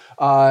yours."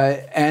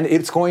 And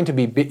it's going to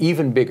be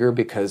even bigger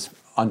because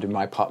under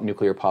my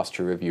nuclear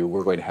posture review,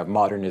 we're going to have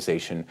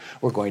modernization.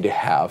 We're going to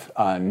have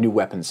new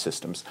weapons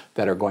systems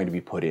that are going to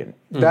be put in.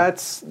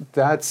 That's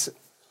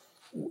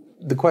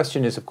the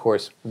question is, of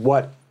course,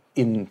 what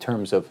in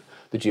terms of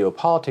the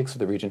geopolitics of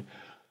the region,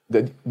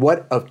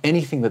 what of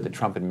anything that the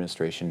Trump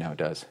administration now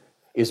does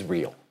is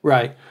real,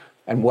 right,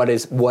 and what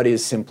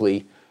is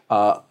simply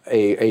a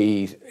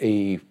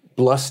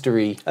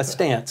blustery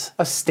stance,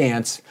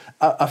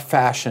 a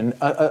fashion,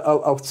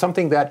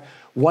 something that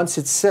once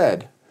it's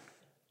said,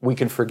 we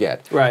can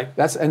forget. Right.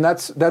 That's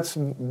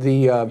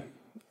the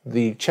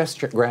chess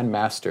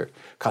grandmaster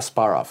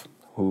Kasparov,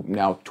 who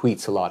now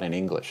tweets a lot in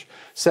English,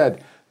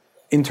 said,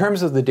 in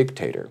terms of the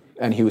dictator,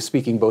 and he was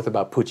speaking both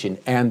about Putin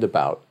and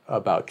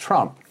about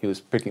Trump.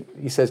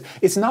 He says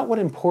it's not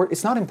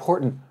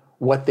important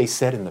what they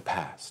said in the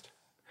past.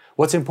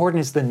 What's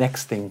important is the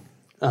next thing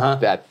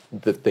that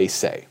they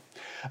say.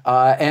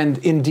 And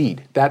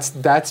indeed,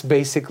 that's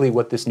basically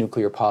what this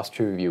nuclear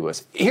posture review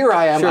was. Here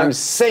I am, I'm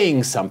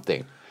saying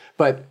something,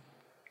 but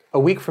a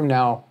week from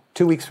now,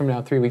 2 weeks from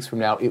now, 3 weeks from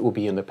now, it will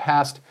be in the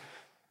past,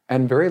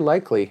 and very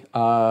likely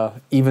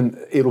even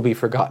it'll be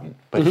forgotten.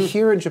 But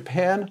here in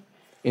Japan,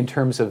 in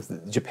terms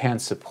of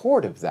Japan's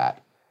support of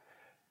that,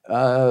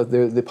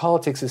 the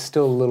politics is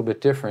still a little bit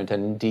different,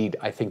 and indeed,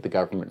 I think the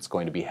government's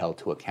going to be held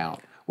to account.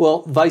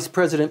 Well, Vice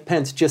President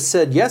Pence just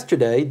said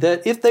yesterday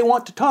that if they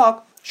want to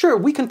talk, sure,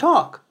 we can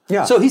talk.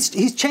 Yeah. So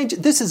he's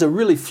changed. This is a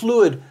really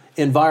fluid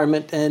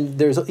environment, and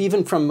there's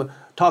even from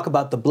talk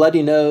about the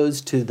bloody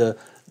nose to the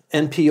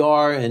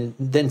NPR, and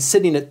then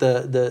sitting at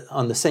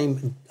on the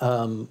same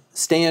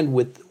stand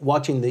with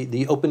watching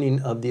the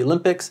opening of the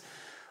Olympics.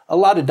 A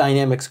lot of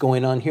dynamics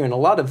going on here, and a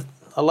lot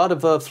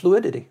of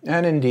fluidity.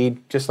 And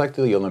indeed, just like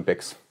the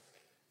Olympics,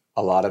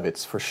 a lot of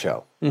it's for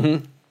show.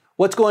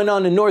 What's going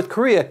on in North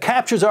Korea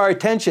captures our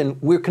attention.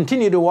 We'll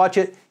continue to watch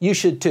it. You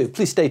should too.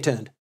 Please stay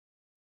tuned.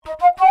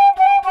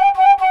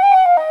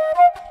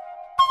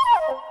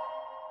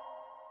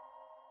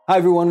 Hi,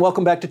 everyone.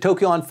 Welcome back to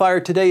Tokyo on Fire.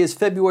 Today is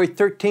February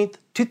 13th,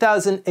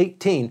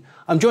 2018.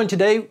 I'm joined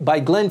today by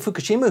Glenn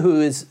Fukushima, who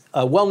is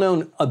a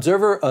well-known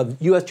observer of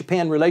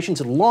U.S.-Japan relations,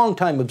 a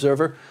long-time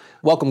observer.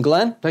 Welcome,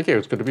 Glenn. Thank you.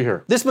 It's good to be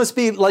here. This must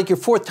be like your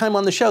fourth time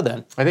on the show,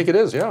 then. I think it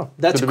is, yeah.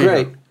 That's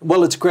great.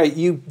 Well, it's great.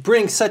 You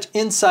bring such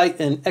insight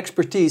and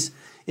expertise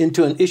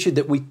into an issue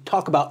that we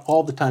talk about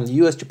all the time, the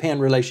U.S.-Japan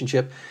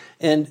relationship.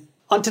 And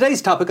on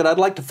today's topic, I'd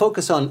like to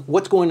focus on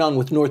what's going on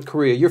with North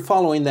Korea. You're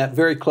following that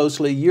very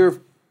closely.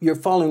 You're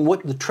following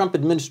what the Trump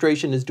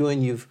administration is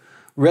doing. You've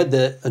read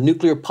the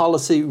nuclear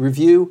policy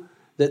review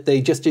that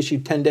they just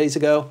issued 10 days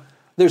ago.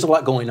 There's a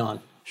lot going on.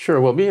 Sure.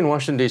 Well, being in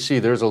Washington, D.C.,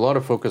 there's a lot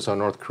of focus on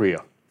North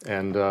Korea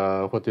and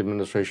what the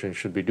administration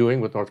should be doing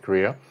with North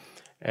Korea.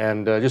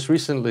 And just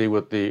recently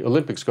with the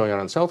Olympics going on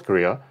in South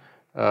Korea,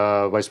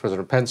 Vice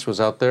President Pence was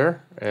out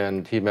there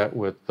and he met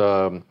with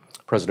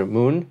President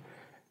Moon.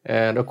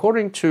 And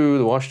according to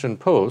the Washington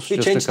Post... He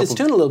changed his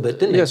tune a little bit,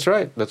 didn't he? That's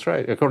right. That's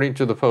right. According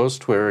to the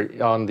Post, where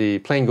on the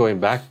plane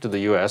going back to the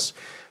U.S.,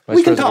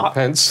 Vice President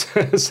Pence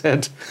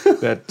said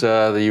that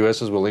the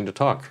U.S. is willing to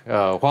talk.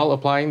 While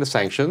applying the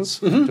sanctions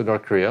to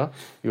North Korea,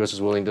 the U.S.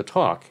 is willing to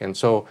talk. And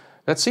so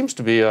that seems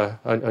to be a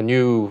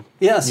new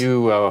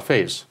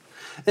phase.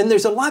 And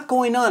there's a lot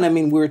going on. I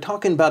mean, we were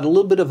talking about a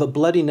little bit of a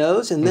bloody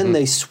nose, and then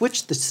they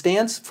switched the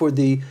stance for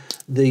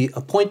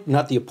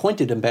not the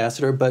appointed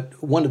ambassador, but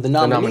one of the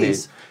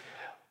nominees.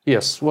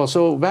 Yes. Well,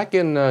 so back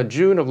in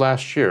June of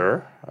last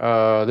year,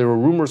 there were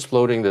rumors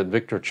floating that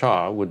Victor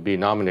Cha would be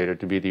nominated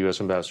to be the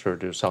U.S. ambassador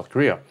to South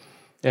Korea.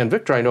 And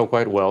Victor I know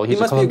quite well. He's he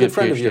must a Columbia be a good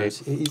friend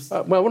PhD. of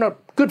yours. Well, we're not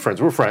good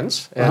friends. We're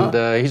friends.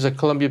 And he's a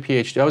Columbia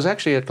PhD. I was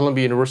actually at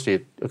Columbia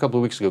University a couple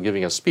of weeks ago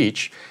giving a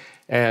speech.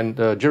 And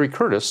Jerry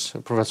Curtis,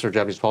 a professor of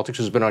Japanese politics,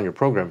 who's been on your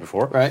program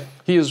before, right?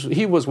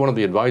 He was one of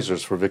the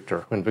advisors for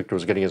Victor when Victor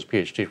was getting his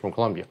PhD from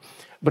Columbia.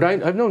 But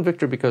I've known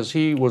Victor because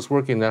he was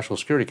working in the National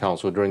Security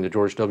Council during the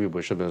George W.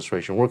 Bush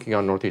administration, working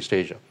on Northeast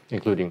Asia,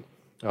 including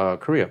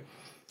Korea.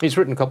 He's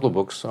written a couple of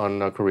books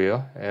on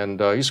Korea, and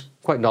he's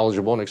quite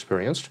knowledgeable and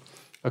experienced,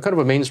 kind of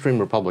a mainstream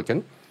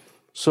Republican.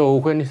 So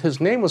when his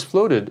name was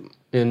floated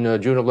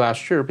in June of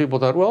last year, people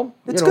thought, well,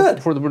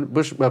 good for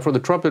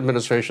the Trump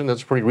administration,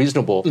 that's a pretty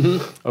reasonable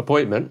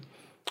appointment.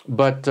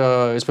 But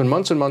it's been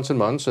months and months and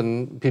months,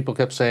 and people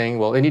kept saying,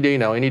 well, any day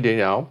now, any day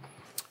now.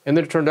 And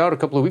then it turned out a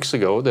couple of weeks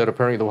ago that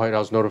apparently the White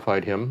House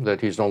notified him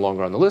that he's no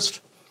longer on the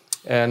list.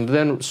 And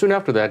then soon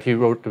after that,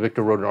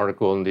 Victor wrote an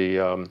article in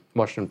the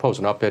Washington Post,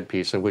 an op-ed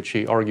piece, in which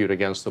he argued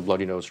against the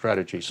bloody nose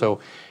strategy. So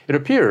it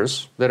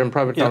appears that in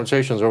private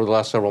conversations over the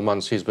last several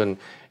months, he's been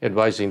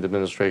advising the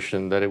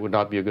administration that it would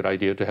not be a good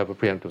idea to have a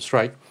preemptive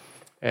strike.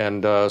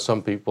 And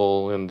some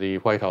people in the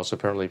White House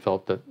apparently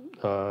felt that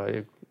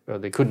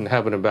they couldn't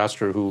have an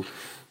ambassador who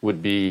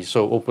would be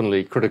so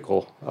openly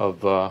critical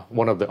of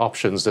one of the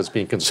options that's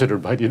being considered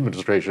by the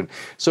administration.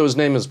 So his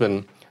name has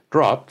been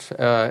dropped.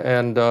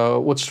 And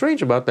what's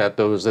strange about that,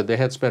 though, is that they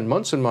had spent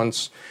months and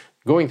months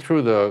going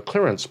through the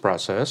clearance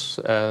process,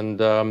 and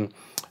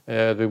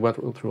they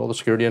went through all the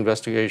security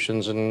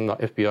investigations and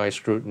FBI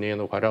scrutiny and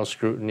the White House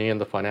scrutiny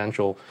and the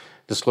financial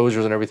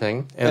disclosures and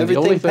everything. And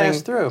everything the only thing,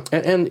 passed through.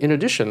 And in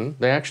addition,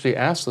 they actually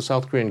asked the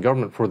South Korean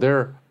government for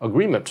their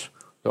agreement,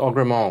 the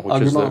agrément,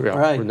 which is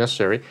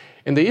necessary,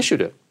 and they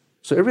issued it.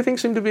 So everything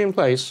seemed to be in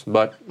place,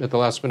 but at the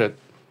last minute,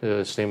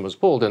 his name was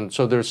pulled. And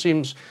so there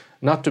seems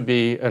not to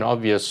be an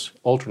obvious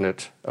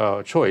alternate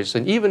choice.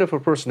 And even if a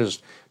person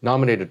is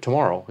nominated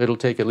tomorrow, it'll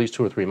take at least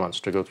 2 or 3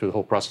 months to go through the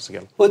whole process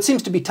again. Well, it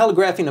seems to be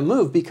telegraphing a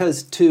move,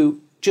 because to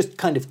just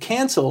kind of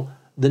cancel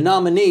the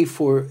nominee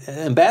for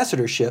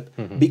ambassadorship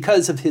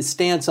because of his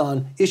stance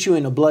on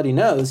issuing a bloody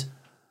nose,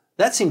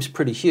 that seems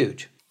pretty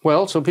huge.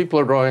 Well, so people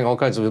are drawing all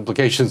kinds of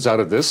implications out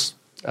of this.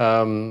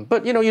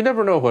 But, you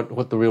never know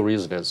what the real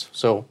reason is.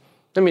 So,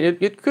 I mean,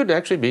 it could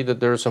actually be that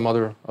there are some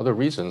other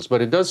reasons.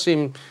 But it does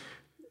seem,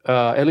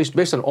 at least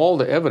based on all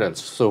the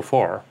evidence so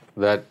far,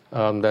 that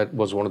that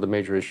was one of the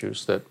major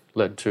issues that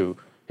led to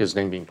his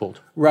name being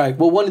pulled. Right.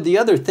 Well, one of the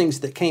other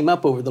things that came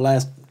up over the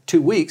last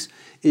 2 weeks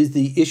is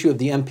the issue of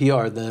the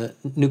NPR, the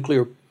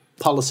Nuclear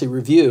Policy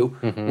Review,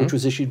 which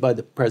was issued by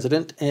the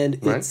president. And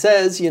it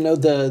says,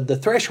 the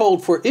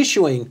threshold for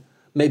issuing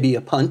maybe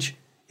a punch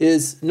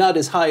is not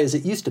as high as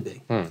it used to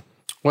be.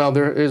 Well,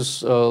 there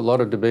is a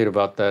lot of debate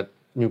about that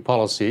new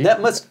policy.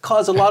 That must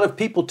cause a lot of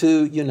people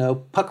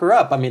to, pucker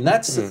up. I mean,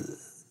 that's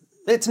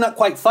it's not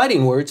quite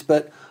fighting words,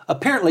 but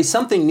apparently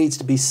something needs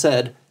to be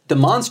said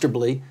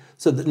demonstrably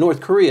so that North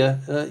Korea,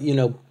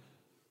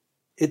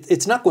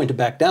 it's not going to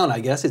back down, I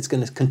guess. It's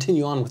going to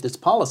continue on with its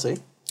policy.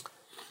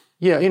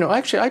 Yeah,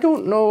 actually, I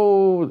don't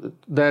know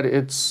that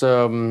it's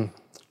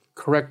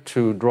correct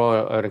to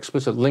draw an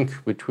explicit link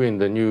between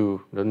the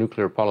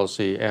nuclear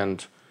policy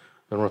and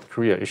the North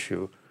Korea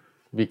issue,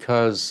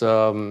 because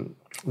the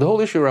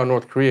whole issue around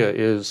North Korea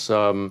is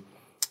to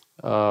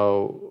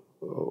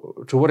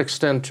what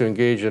extent to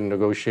engage in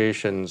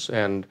negotiations,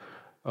 and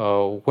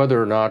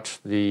whether or not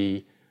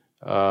the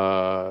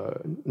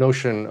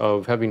notion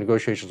of having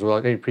negotiations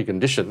without any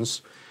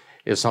preconditions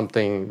is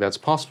something that's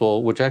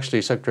possible, which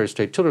actually Secretary of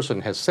State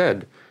Tillerson has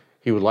said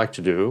he would like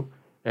to do.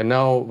 And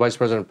now Vice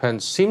President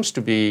Pence seems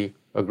to be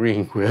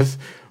agreeing with,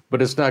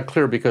 but it's not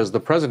clear because the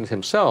president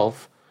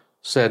himself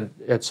said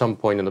at some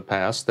point in the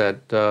past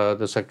that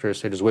the Secretary of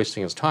State is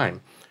wasting his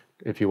time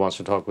if he wants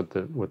to talk with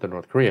the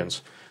North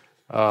Koreans.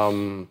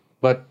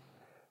 But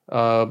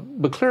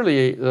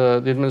clearly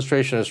the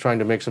administration is trying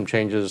to make some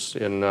changes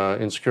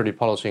in security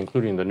policy,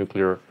 including the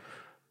nuclear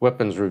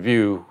weapons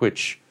review,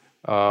 which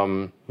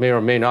may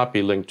or may not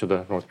be linked to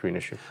the North Korean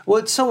issue. Well,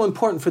 it's so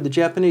important for the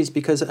Japanese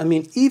because, I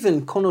mean,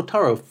 even Kono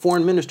Taro,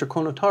 Foreign Minister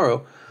Kono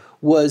Taro,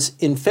 was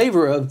in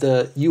favor of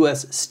the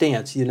U.S.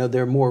 stance,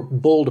 their more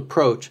bold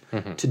approach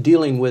to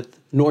dealing with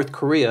North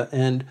Korea.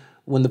 And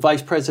when the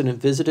vice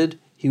president visited,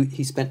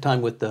 he spent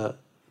time with the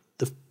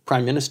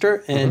prime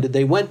minister, and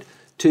they went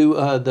to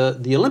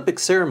the Olympic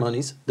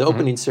ceremonies, the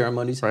opening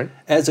ceremonies,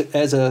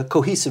 as a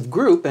cohesive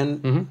group.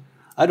 And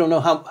I don't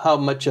know how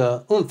much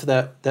oomph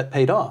that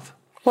paid off.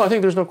 Well, I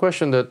think there's no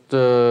question that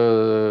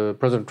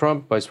President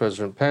Trump, Vice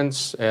President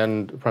Pence,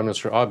 and Prime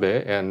Minister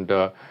Abe and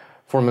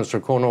Foreign Minister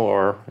Kono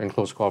are in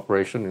close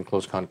cooperation, in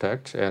close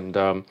contact, and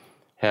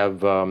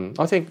have,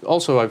 I think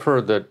also I've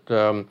heard that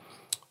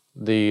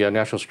the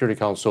National Security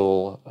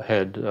Council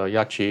head,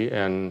 Yachi,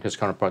 and his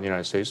counterpart in the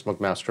United States,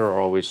 McMaster,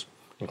 are always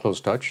in close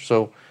touch.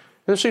 So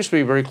there seems to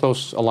be very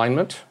close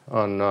alignment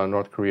on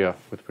North Korea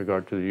with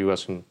regard to the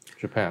U.S. and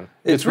Japan.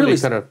 It's really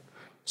kind of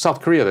South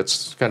Korea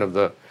that's kind of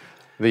the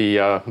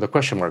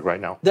question mark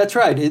right now. That's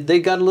right. They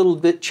got a little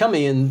bit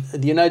chummy in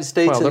the United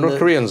States. Well, the North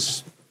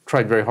Koreans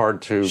tried very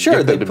hard to Sure, get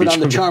them they to put be on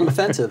the chummy. charm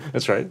offensive.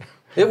 That's right.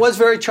 It was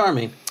very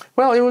charming.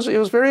 Well, it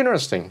was very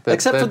interesting.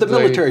 Except for the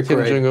military Kim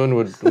parade. Kim Jong-un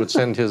would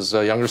send his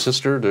younger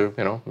sister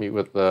to meet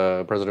with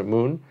President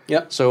Moon.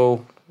 Yep.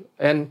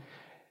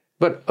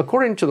 But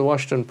according to the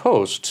Washington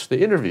Post,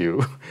 the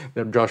interview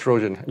that Josh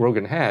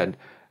Rogan had,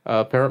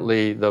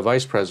 apparently the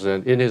vice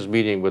president, in his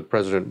meeting with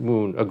President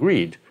Moon,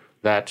 agreed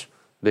that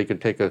they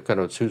could take a kind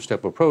of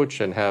two-step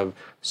approach and have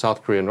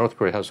South Korea and North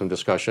Korea have some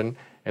discussion,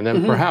 and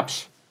then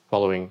perhaps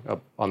following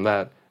up on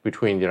that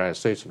between the United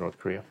States and North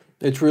Korea.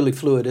 It's really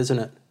fluid, isn't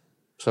it?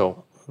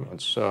 So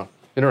it's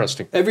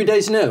interesting. Every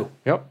day's new.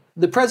 Yep.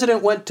 The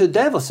president went to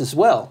Davos as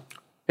well.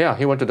 Yeah,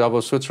 he went to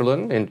Davos,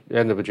 Switzerland in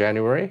end of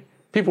January.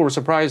 people were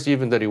surprised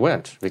even that he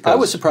went. Because, I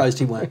was surprised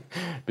he went.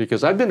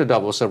 Because I've been to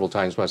Davos several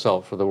times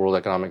myself for the World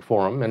Economic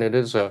Forum, and it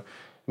is a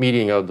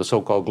meeting of the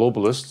so-called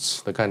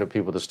globalists, the kind of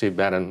people that Steve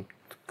Bannon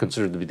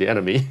considered to be the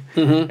enemy.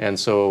 And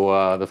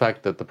so the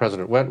fact that the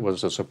president went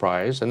was a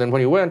surprise. And then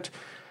when he went,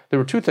 there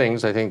were two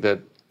things I think that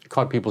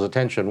caught people's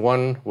attention.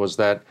 One was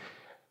that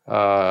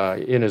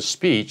in his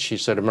speech, he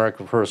said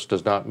America first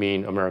does not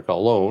mean America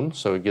alone.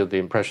 So it gives the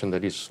impression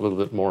that he's a little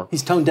bit more...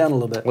 He's toned down a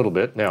little bit. A little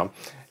bit, yeah.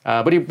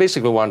 But he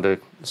basically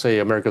wanted to say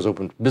America's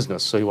open to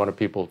business. So he wanted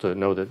people to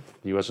know that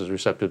the U.S. is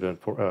receptive to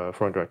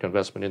foreign direct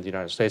investment in the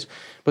United States.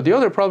 But the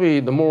other, probably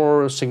the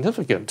more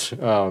significant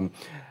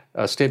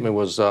statement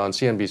was on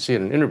CNBC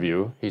in an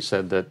interview. He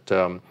said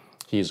that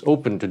he's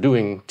open to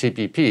doing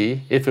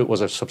TPP if it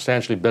was a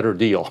substantially better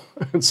deal.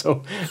 And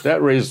so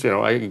that raised,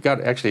 I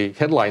got actually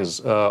headlines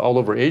all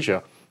over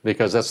Asia,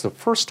 because that's the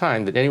first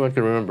time that anyone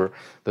can remember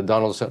that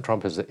Donald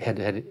Trump has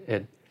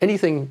had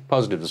anything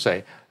positive to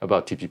say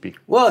about TPP.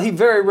 Well, he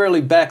very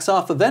rarely backs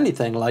off of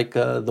anything like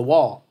the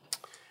wall.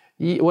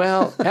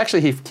 Well,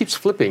 actually, he keeps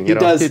flipping. He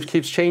does. He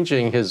keeps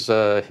changing his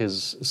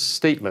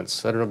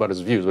statements. I don't know about his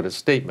views, but his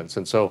statements.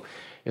 And so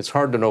it's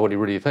hard to know what he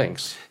really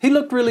thinks. He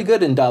looked really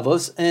good in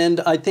Davos, and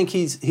I think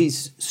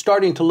he's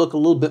starting to look a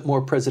little bit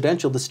more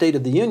presidential. The State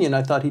of the Union,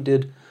 I thought he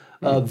did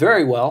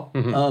very well.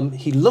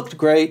 He looked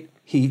great.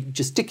 He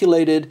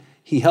gesticulated.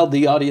 He held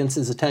the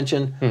audience's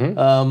attention.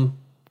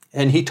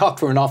 And he talked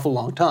for an awful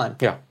long time.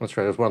 Yeah, that's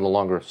right. It was one of the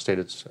longer State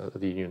of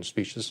the Union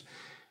speeches.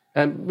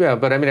 And yeah,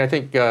 but I mean, I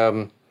think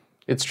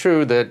it's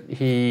true that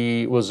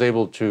he was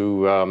able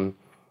to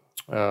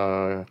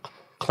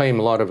claim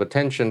a lot of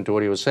attention to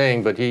what he was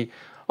saying, but he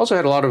also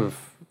had a lot of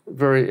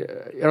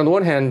on the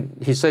one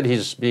hand, he said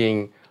he's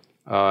being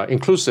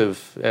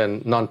inclusive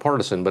and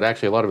nonpartisan, but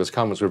actually a lot of his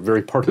comments were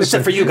very partisan.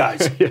 Except for you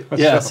guys.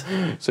 Yes.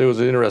 So it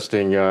was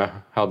interesting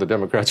how the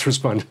Democrats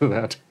responded to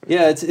that.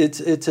 Yeah,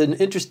 it's an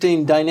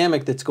interesting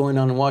dynamic that's going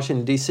on in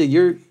Washington, D.C.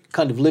 You're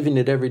kind of living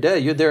it every day.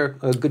 You're there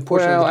a good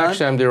portion of the time? Well,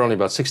 actually, I'm there only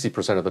about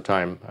 60% of the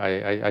time.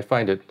 I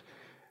find it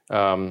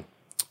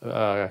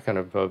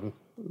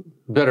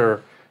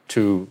better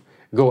to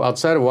go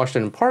outside of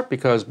Washington, in part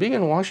because being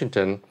in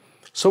Washington,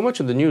 so much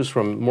of the news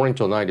from morning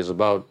till night is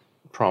about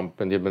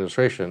Trump and the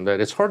administration that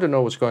it's hard to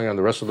know what's going on in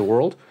the rest of the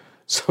world.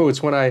 So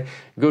it's when I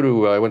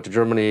went to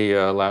Germany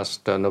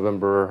last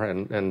November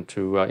and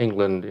to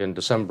England in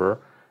December,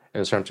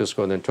 and San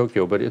Francisco and then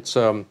Tokyo. But it's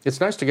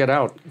nice to get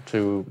out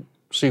to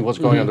see what's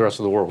going on in the rest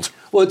of the world.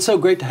 Well, it's so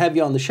great to have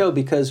you on the show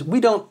because we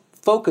don't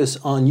focus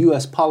on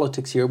U.S.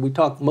 politics here. We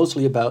talk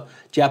mostly about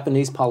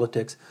Japanese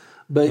politics.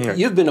 But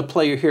you've been a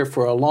player here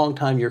for a long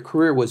time. Your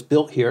career was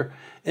built here.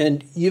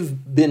 And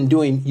you've been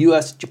doing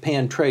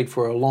U.S.-Japan trade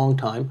for a long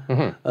time.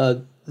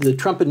 The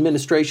Trump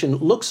administration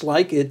looks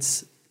like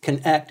it can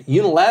act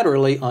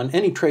unilaterally on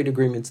any trade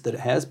agreements that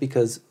it has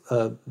because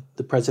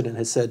the president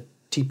has said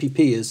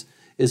TPP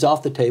is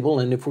off the table.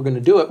 And if we're going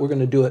to do it, we're going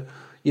to do it,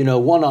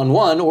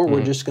 one-on-one, or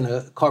we're just going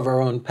to carve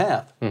our own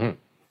path.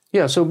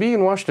 Yeah, so being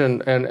in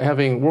Washington and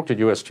having worked at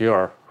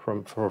USTR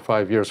for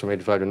 5 years, from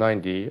 85 to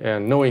 90,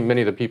 and knowing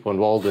many of the people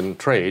involved in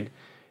trade,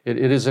 it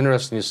is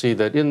interesting to see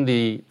that in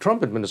the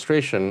Trump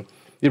administration,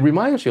 it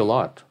reminds you a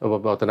lot of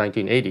about the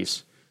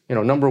 1980s.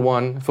 Number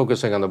one,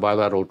 focusing on the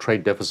bilateral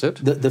trade deficit.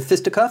 The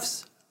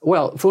fisticuffs?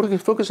 Well,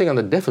 focusing on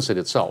the deficit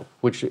itself,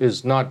 which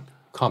is not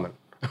common.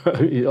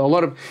 A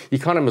lot of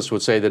economists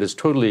would say that it's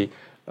totally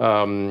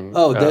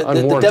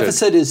unwarranted. The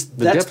deficit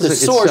that's the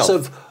source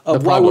of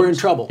why we're in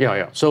trouble.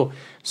 Yeah. So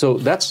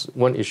that's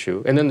one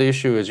issue. And then the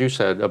issue, as you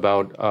said,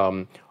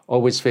 about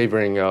always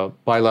favoring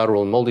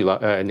bilateral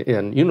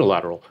and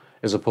unilateral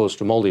as opposed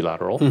to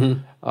multilateral.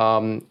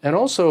 And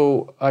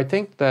also, I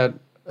think that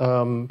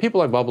people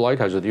like Bob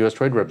Lighthizer, the U.S.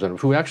 Trade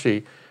Representative, who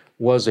actually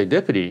was a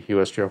deputy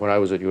USTR when I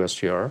was at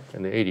USTR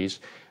in the 80s,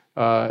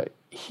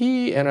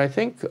 he and I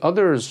think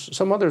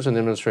some others in the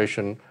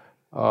administration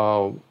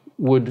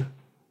would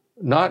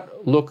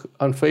not look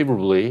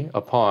unfavorably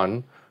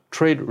upon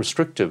trade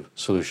restrictive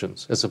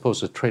solutions as opposed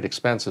to trade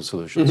expansive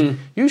solutions.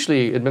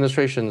 Usually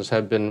administrations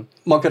have been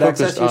market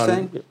access, focused you're on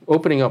saying?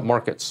 Opening up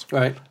markets.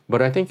 Right.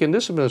 But I think in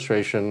this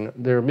administration,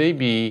 there may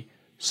be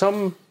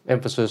some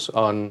emphasis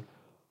on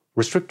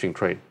restricting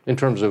trade in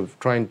terms of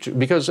trying to,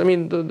 because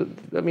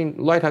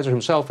Lighthizer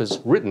himself has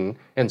written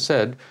and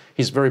said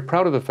he's very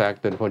proud of the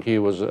fact that when he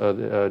was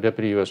a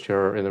deputy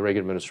USTR in the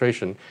Reagan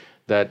administration,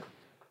 that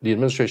the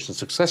administration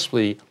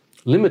successfully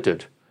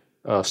limited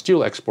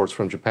steel exports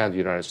from Japan to the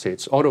United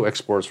States, auto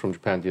exports from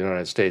Japan to the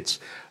United States,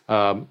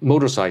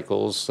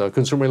 motorcycles,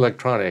 consumer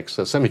electronics,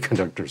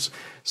 semiconductors.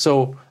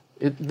 So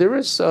there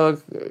is, a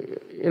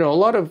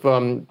lot of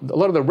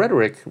the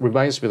rhetoric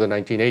reminds me of the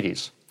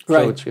 1980s.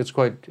 Right. So it's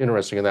quite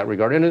interesting in that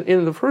regard. And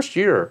in the first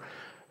year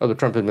of the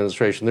Trump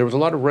administration, there was a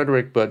lot of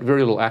rhetoric, but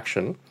very little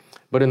action.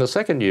 But in the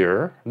second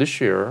year, this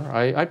year,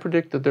 I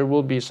predict that there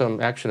will be some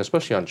action,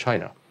 especially on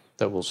China,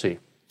 that we'll see.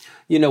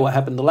 What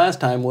happened the last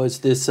time was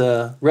this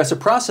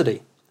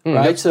reciprocity,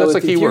 right? That's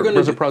the key word,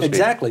 reciprocity.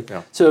 Exactly.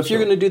 Yeah. So if you're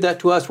going to do that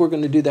to us, we're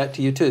going to do that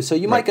to you too. So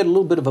you might get a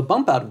little bit of a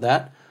bump out of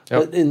that,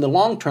 Yep. But in the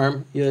long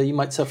term, you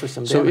might suffer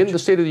some damage. So in the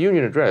State of the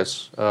Union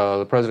address,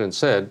 the president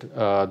said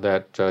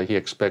that he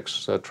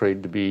expects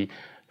trade to be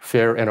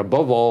fair and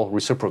above all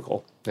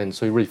reciprocal. And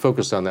so he really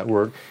focused on that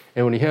word.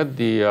 And when he had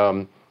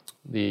the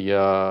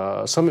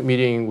summit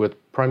meeting with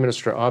Prime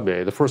Minister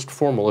Abe, the first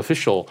formal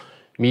official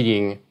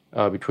meeting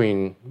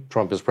between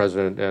Trump as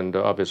president and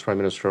Abe as prime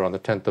minister on the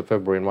 10th of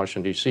February in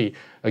Washington, D.C.,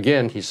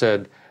 again, he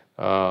said,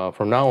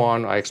 from now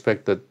on, I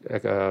expect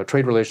that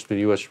trade relations with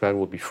the U.S. and Japan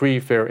will be free,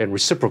 fair, and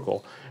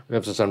reciprocal, with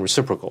emphasis on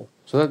reciprocal.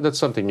 So that's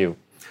something new.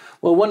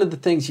 Well, one of the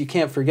things you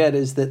can't forget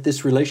is that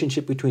this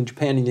relationship between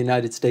Japan and the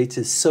United States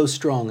is so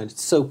strong and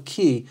it's so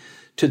key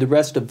to the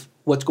rest of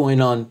what's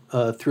going on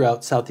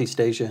throughout Southeast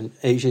Asia and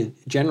Asia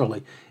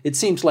generally. It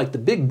seems like the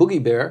big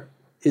boogie bear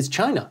is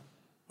China.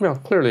 Well,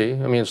 clearly,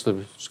 I mean,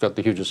 it's got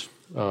the hugest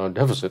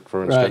deficit,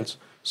 for instance.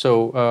 Right.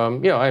 So,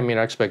 yeah, I mean,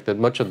 I expect that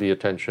much of the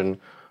attention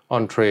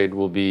on trade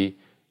will be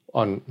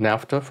on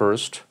NAFTA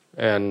first,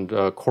 and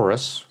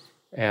KORUS,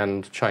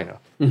 and China.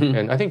 Mm-hmm.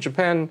 And I think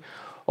Japan,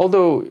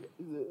 although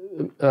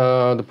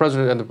the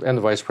president and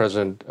the vice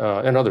president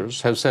and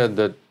others have said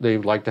that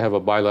they'd like to have a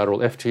bilateral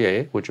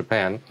FTA with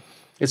Japan,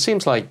 it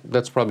seems like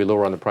that's probably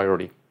lower on the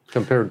priority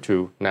compared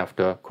to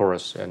NAFTA,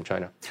 KORUS, and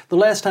China. The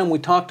last time we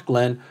talked,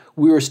 Glenn,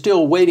 we were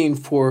still waiting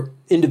for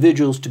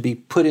individuals to be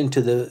put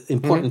into the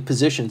important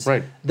positions.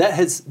 Right. That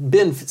has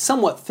been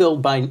somewhat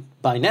filled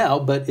by now,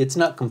 but it's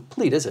not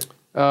complete, is it?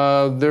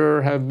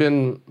 There have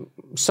been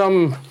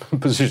some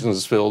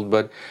positions filled,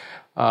 but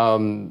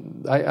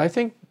I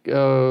think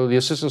the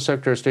Assistant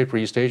Secretary of State for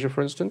East Asia,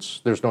 for instance,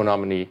 there's no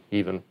nominee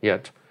even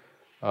yet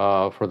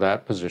for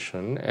that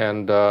position.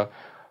 And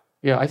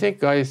yeah, I think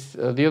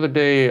the other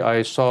day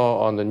I saw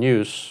on the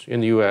news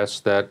in the U.S.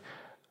 that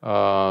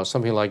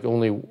something like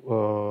only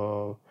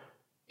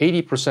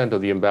 80%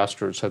 of the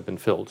ambassadors have been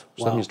filled.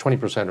 So that means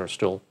 20% are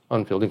still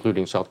unfilled,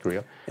 including South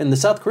Korea. And the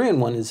South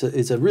Korean one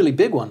is a really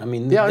big one. I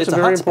mean, yeah, it's a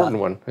very important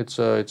one. It's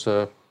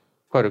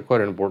quite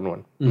an important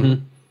one.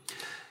 Mm-hmm.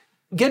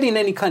 Getting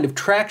any kind of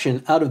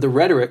traction out of the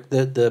rhetoric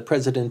that the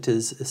president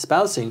is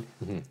espousing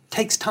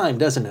takes time,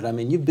 doesn't it? I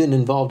mean, you've been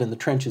involved in the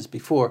trenches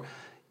before.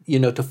 You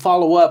know, to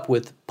follow up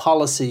with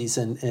policies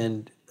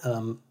and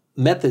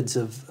methods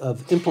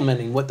of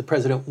implementing what the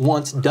president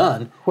wants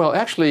done. Well,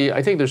 actually,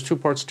 I think there's two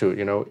parts to it.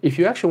 You know, if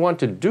you actually want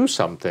to do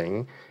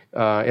something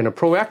in a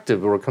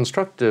proactive or a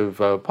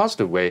constructive,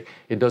 positive way,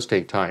 it does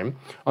take time.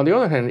 On the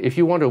other hand, if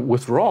you want to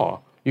withdraw,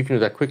 you can do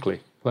that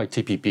quickly, like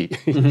TPP.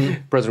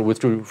 Mm-hmm. President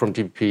withdrew from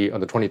TPP on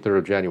the 23rd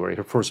of January,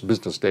 her first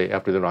business day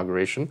after the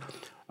inauguration,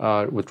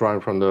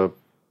 withdrawing from the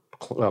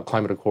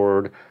climate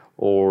accord.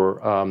 Or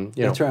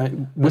That's right.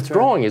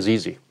 Withdrawing is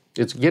easy.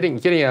 It's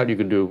getting out you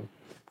can do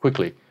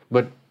quickly,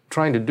 but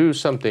trying to do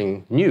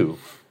something new.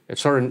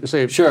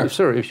 Say,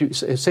 if you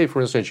say,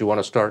 for instance, you want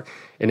to start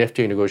an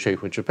FTA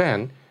negotiation with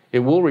Japan, it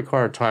will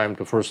require time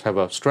to first have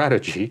a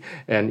strategy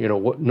and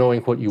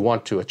knowing what you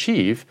want to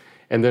achieve,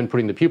 and then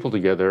putting the people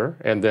together,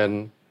 and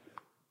then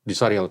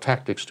deciding on the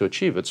tactics to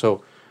achieve it.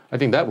 So I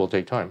think that will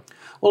take time.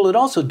 Well, it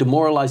also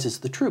demoralizes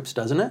the troops,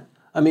 doesn't it?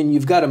 I mean,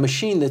 you've got a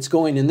machine that's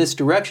going in this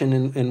direction,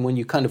 and when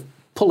you kind of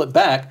pull it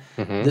back,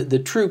 the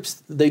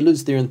troops, they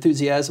lose their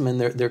enthusiasm and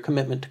their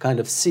commitment to kind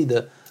of see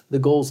the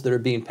goals that are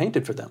being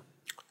painted for them.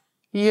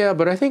 Yeah,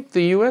 but I think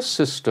the U.S.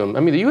 system,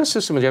 the U.S.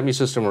 system and the Japanese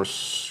system are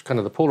kind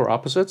of the polar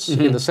opposites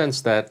in the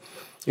sense that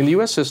in the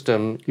U.S.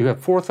 system, you have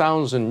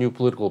 4,000 new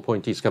political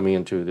appointees coming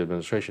into the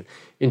administration.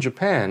 In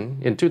Japan,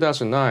 in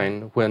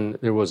 2009, when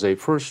there was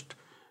first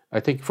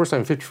time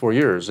in 54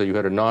 years that you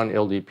had a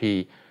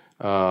non-LDP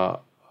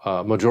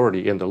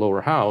majority in the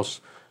lower house,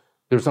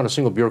 there's not a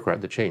single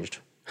bureaucrat that changed.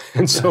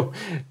 And so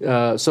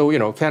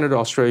Canada,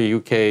 Australia,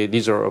 UK,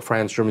 these are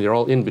France, Germany, they're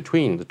all in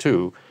between the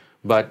two.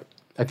 But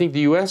I think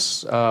the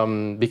US,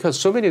 because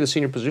so many of the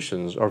senior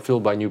positions are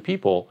filled by new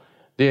people,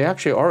 they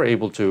actually are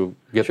able to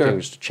get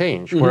things to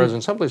change. Whereas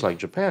in some place like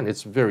Japan,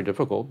 it's very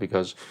difficult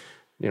because,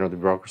 the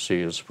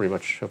bureaucracy is pretty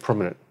much a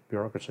permanent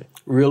bureaucracy.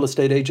 Real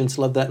estate agents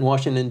love that in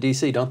Washington,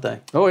 D.C., don't they?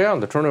 Oh, yeah,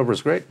 the turnover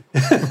is great.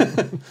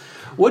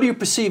 What do you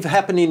perceive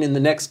happening in the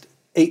next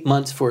 8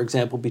 months, for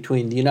example,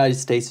 between the United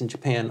States and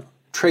Japan,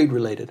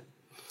 trade-related?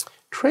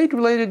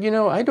 Trade-related,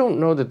 I don't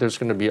know that there's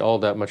going to be all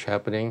that much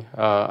happening.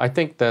 I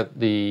think that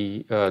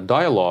the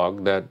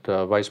dialogue that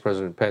Vice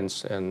President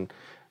Pence and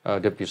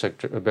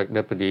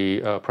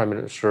Deputy Prime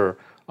Minister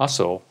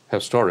Aso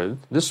have started,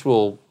 this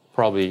will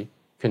probably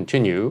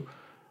continue.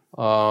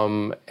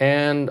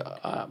 And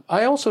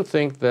I also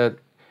think that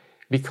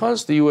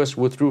because the U.S.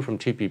 withdrew from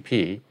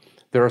TPP,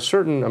 there are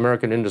certain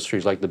American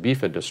industries like the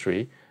beef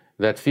industry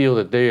that feel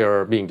that they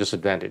are being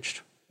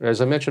disadvantaged. As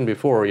I mentioned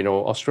before,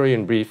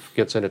 Australian beef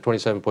gets in a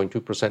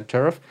 27.2%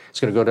 tariff. It's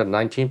going to go down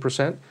to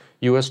 19%.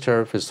 U.S.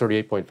 tariff is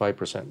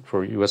 38.5%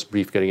 for U.S.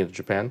 beef getting into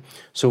Japan.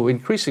 So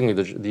increasingly,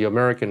 the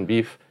American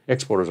beef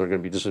exporters are going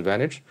to be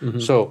disadvantaged.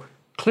 So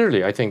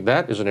clearly, I think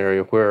that is an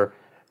area where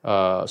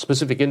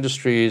specific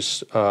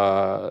industries,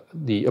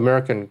 the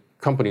American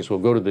companies will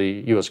go to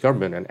the U.S.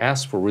 government and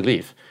ask for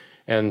relief.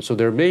 And so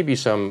there may be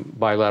some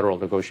bilateral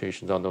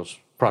negotiations on those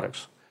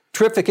products.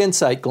 Terrific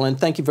insight, Glenn.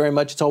 Thank you very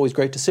much. It's always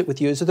great to sit with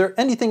you. Is there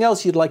anything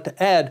else you'd like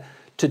to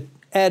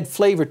add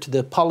flavor to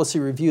the policy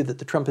review that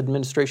the Trump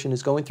administration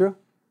is going through?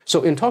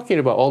 So in talking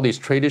about all these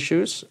trade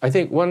issues, I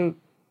think one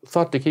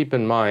thought to keep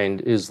in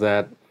mind is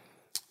that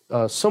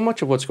so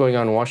much of what's going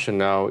on in Washington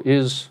now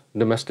is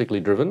domestically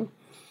driven.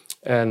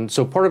 And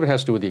so part of it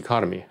has to do with the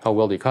economy, how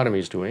well the economy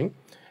is doing.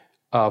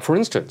 For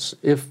instance,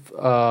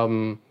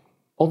 although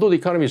the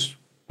economy is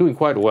doing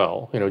quite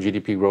well,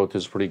 GDP growth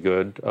is pretty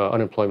good,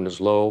 unemployment is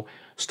low,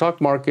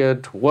 stock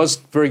market was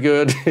very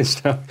good,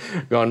 it's now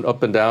gone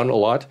up and down a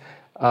lot.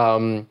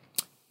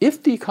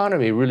 If the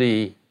economy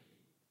really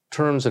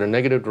turns in a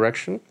negative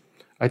direction,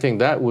 I think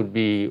that would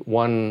be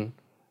one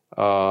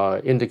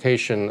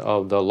indication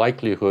of the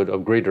likelihood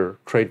of greater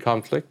trade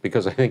conflict,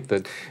 because I think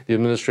that the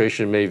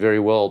administration may very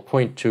well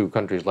point to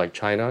countries like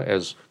China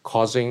as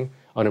causing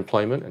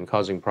unemployment and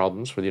causing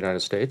problems for the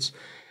United States.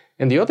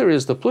 And the other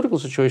is the political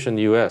situation in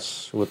the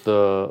U.S. with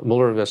the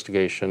Mueller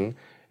investigation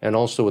and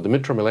also with the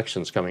midterm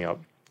elections coming up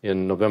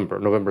in November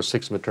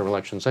 6th midterm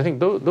elections. I think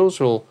those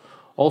will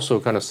also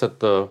kind of set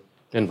the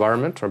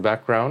environment or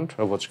background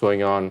of what's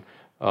going on.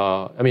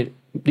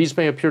 These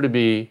may appear to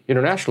be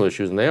international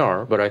issues, and they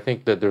are, but I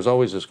think that there's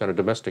always this kind of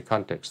domestic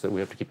context that we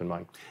have to keep in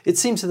mind. It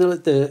seems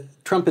that the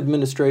Trump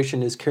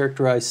administration is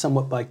characterized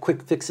somewhat by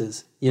quick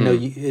fixes.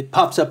 It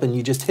pops up and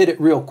you just hit it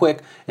real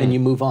quick and you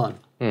move on.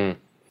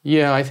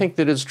 Yeah, I think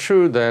that it's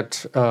true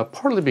that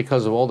partly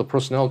because of all the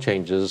personnel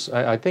changes,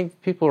 I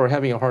think people are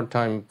having a hard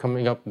time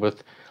coming up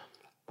with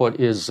what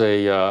is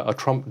a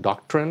Trump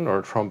doctrine or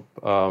a Trump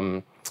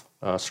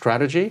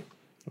strategy.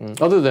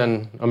 Other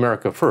than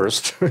America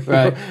first,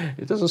 right.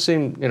 It doesn't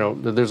seem,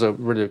 that there's a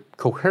really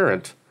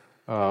coherent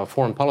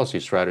foreign policy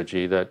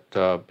strategy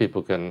that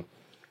people can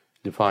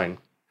define.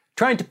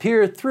 Trying to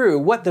peer through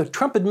what the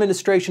Trump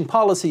administration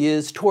policy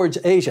is towards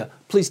Asia.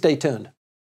 Please stay tuned.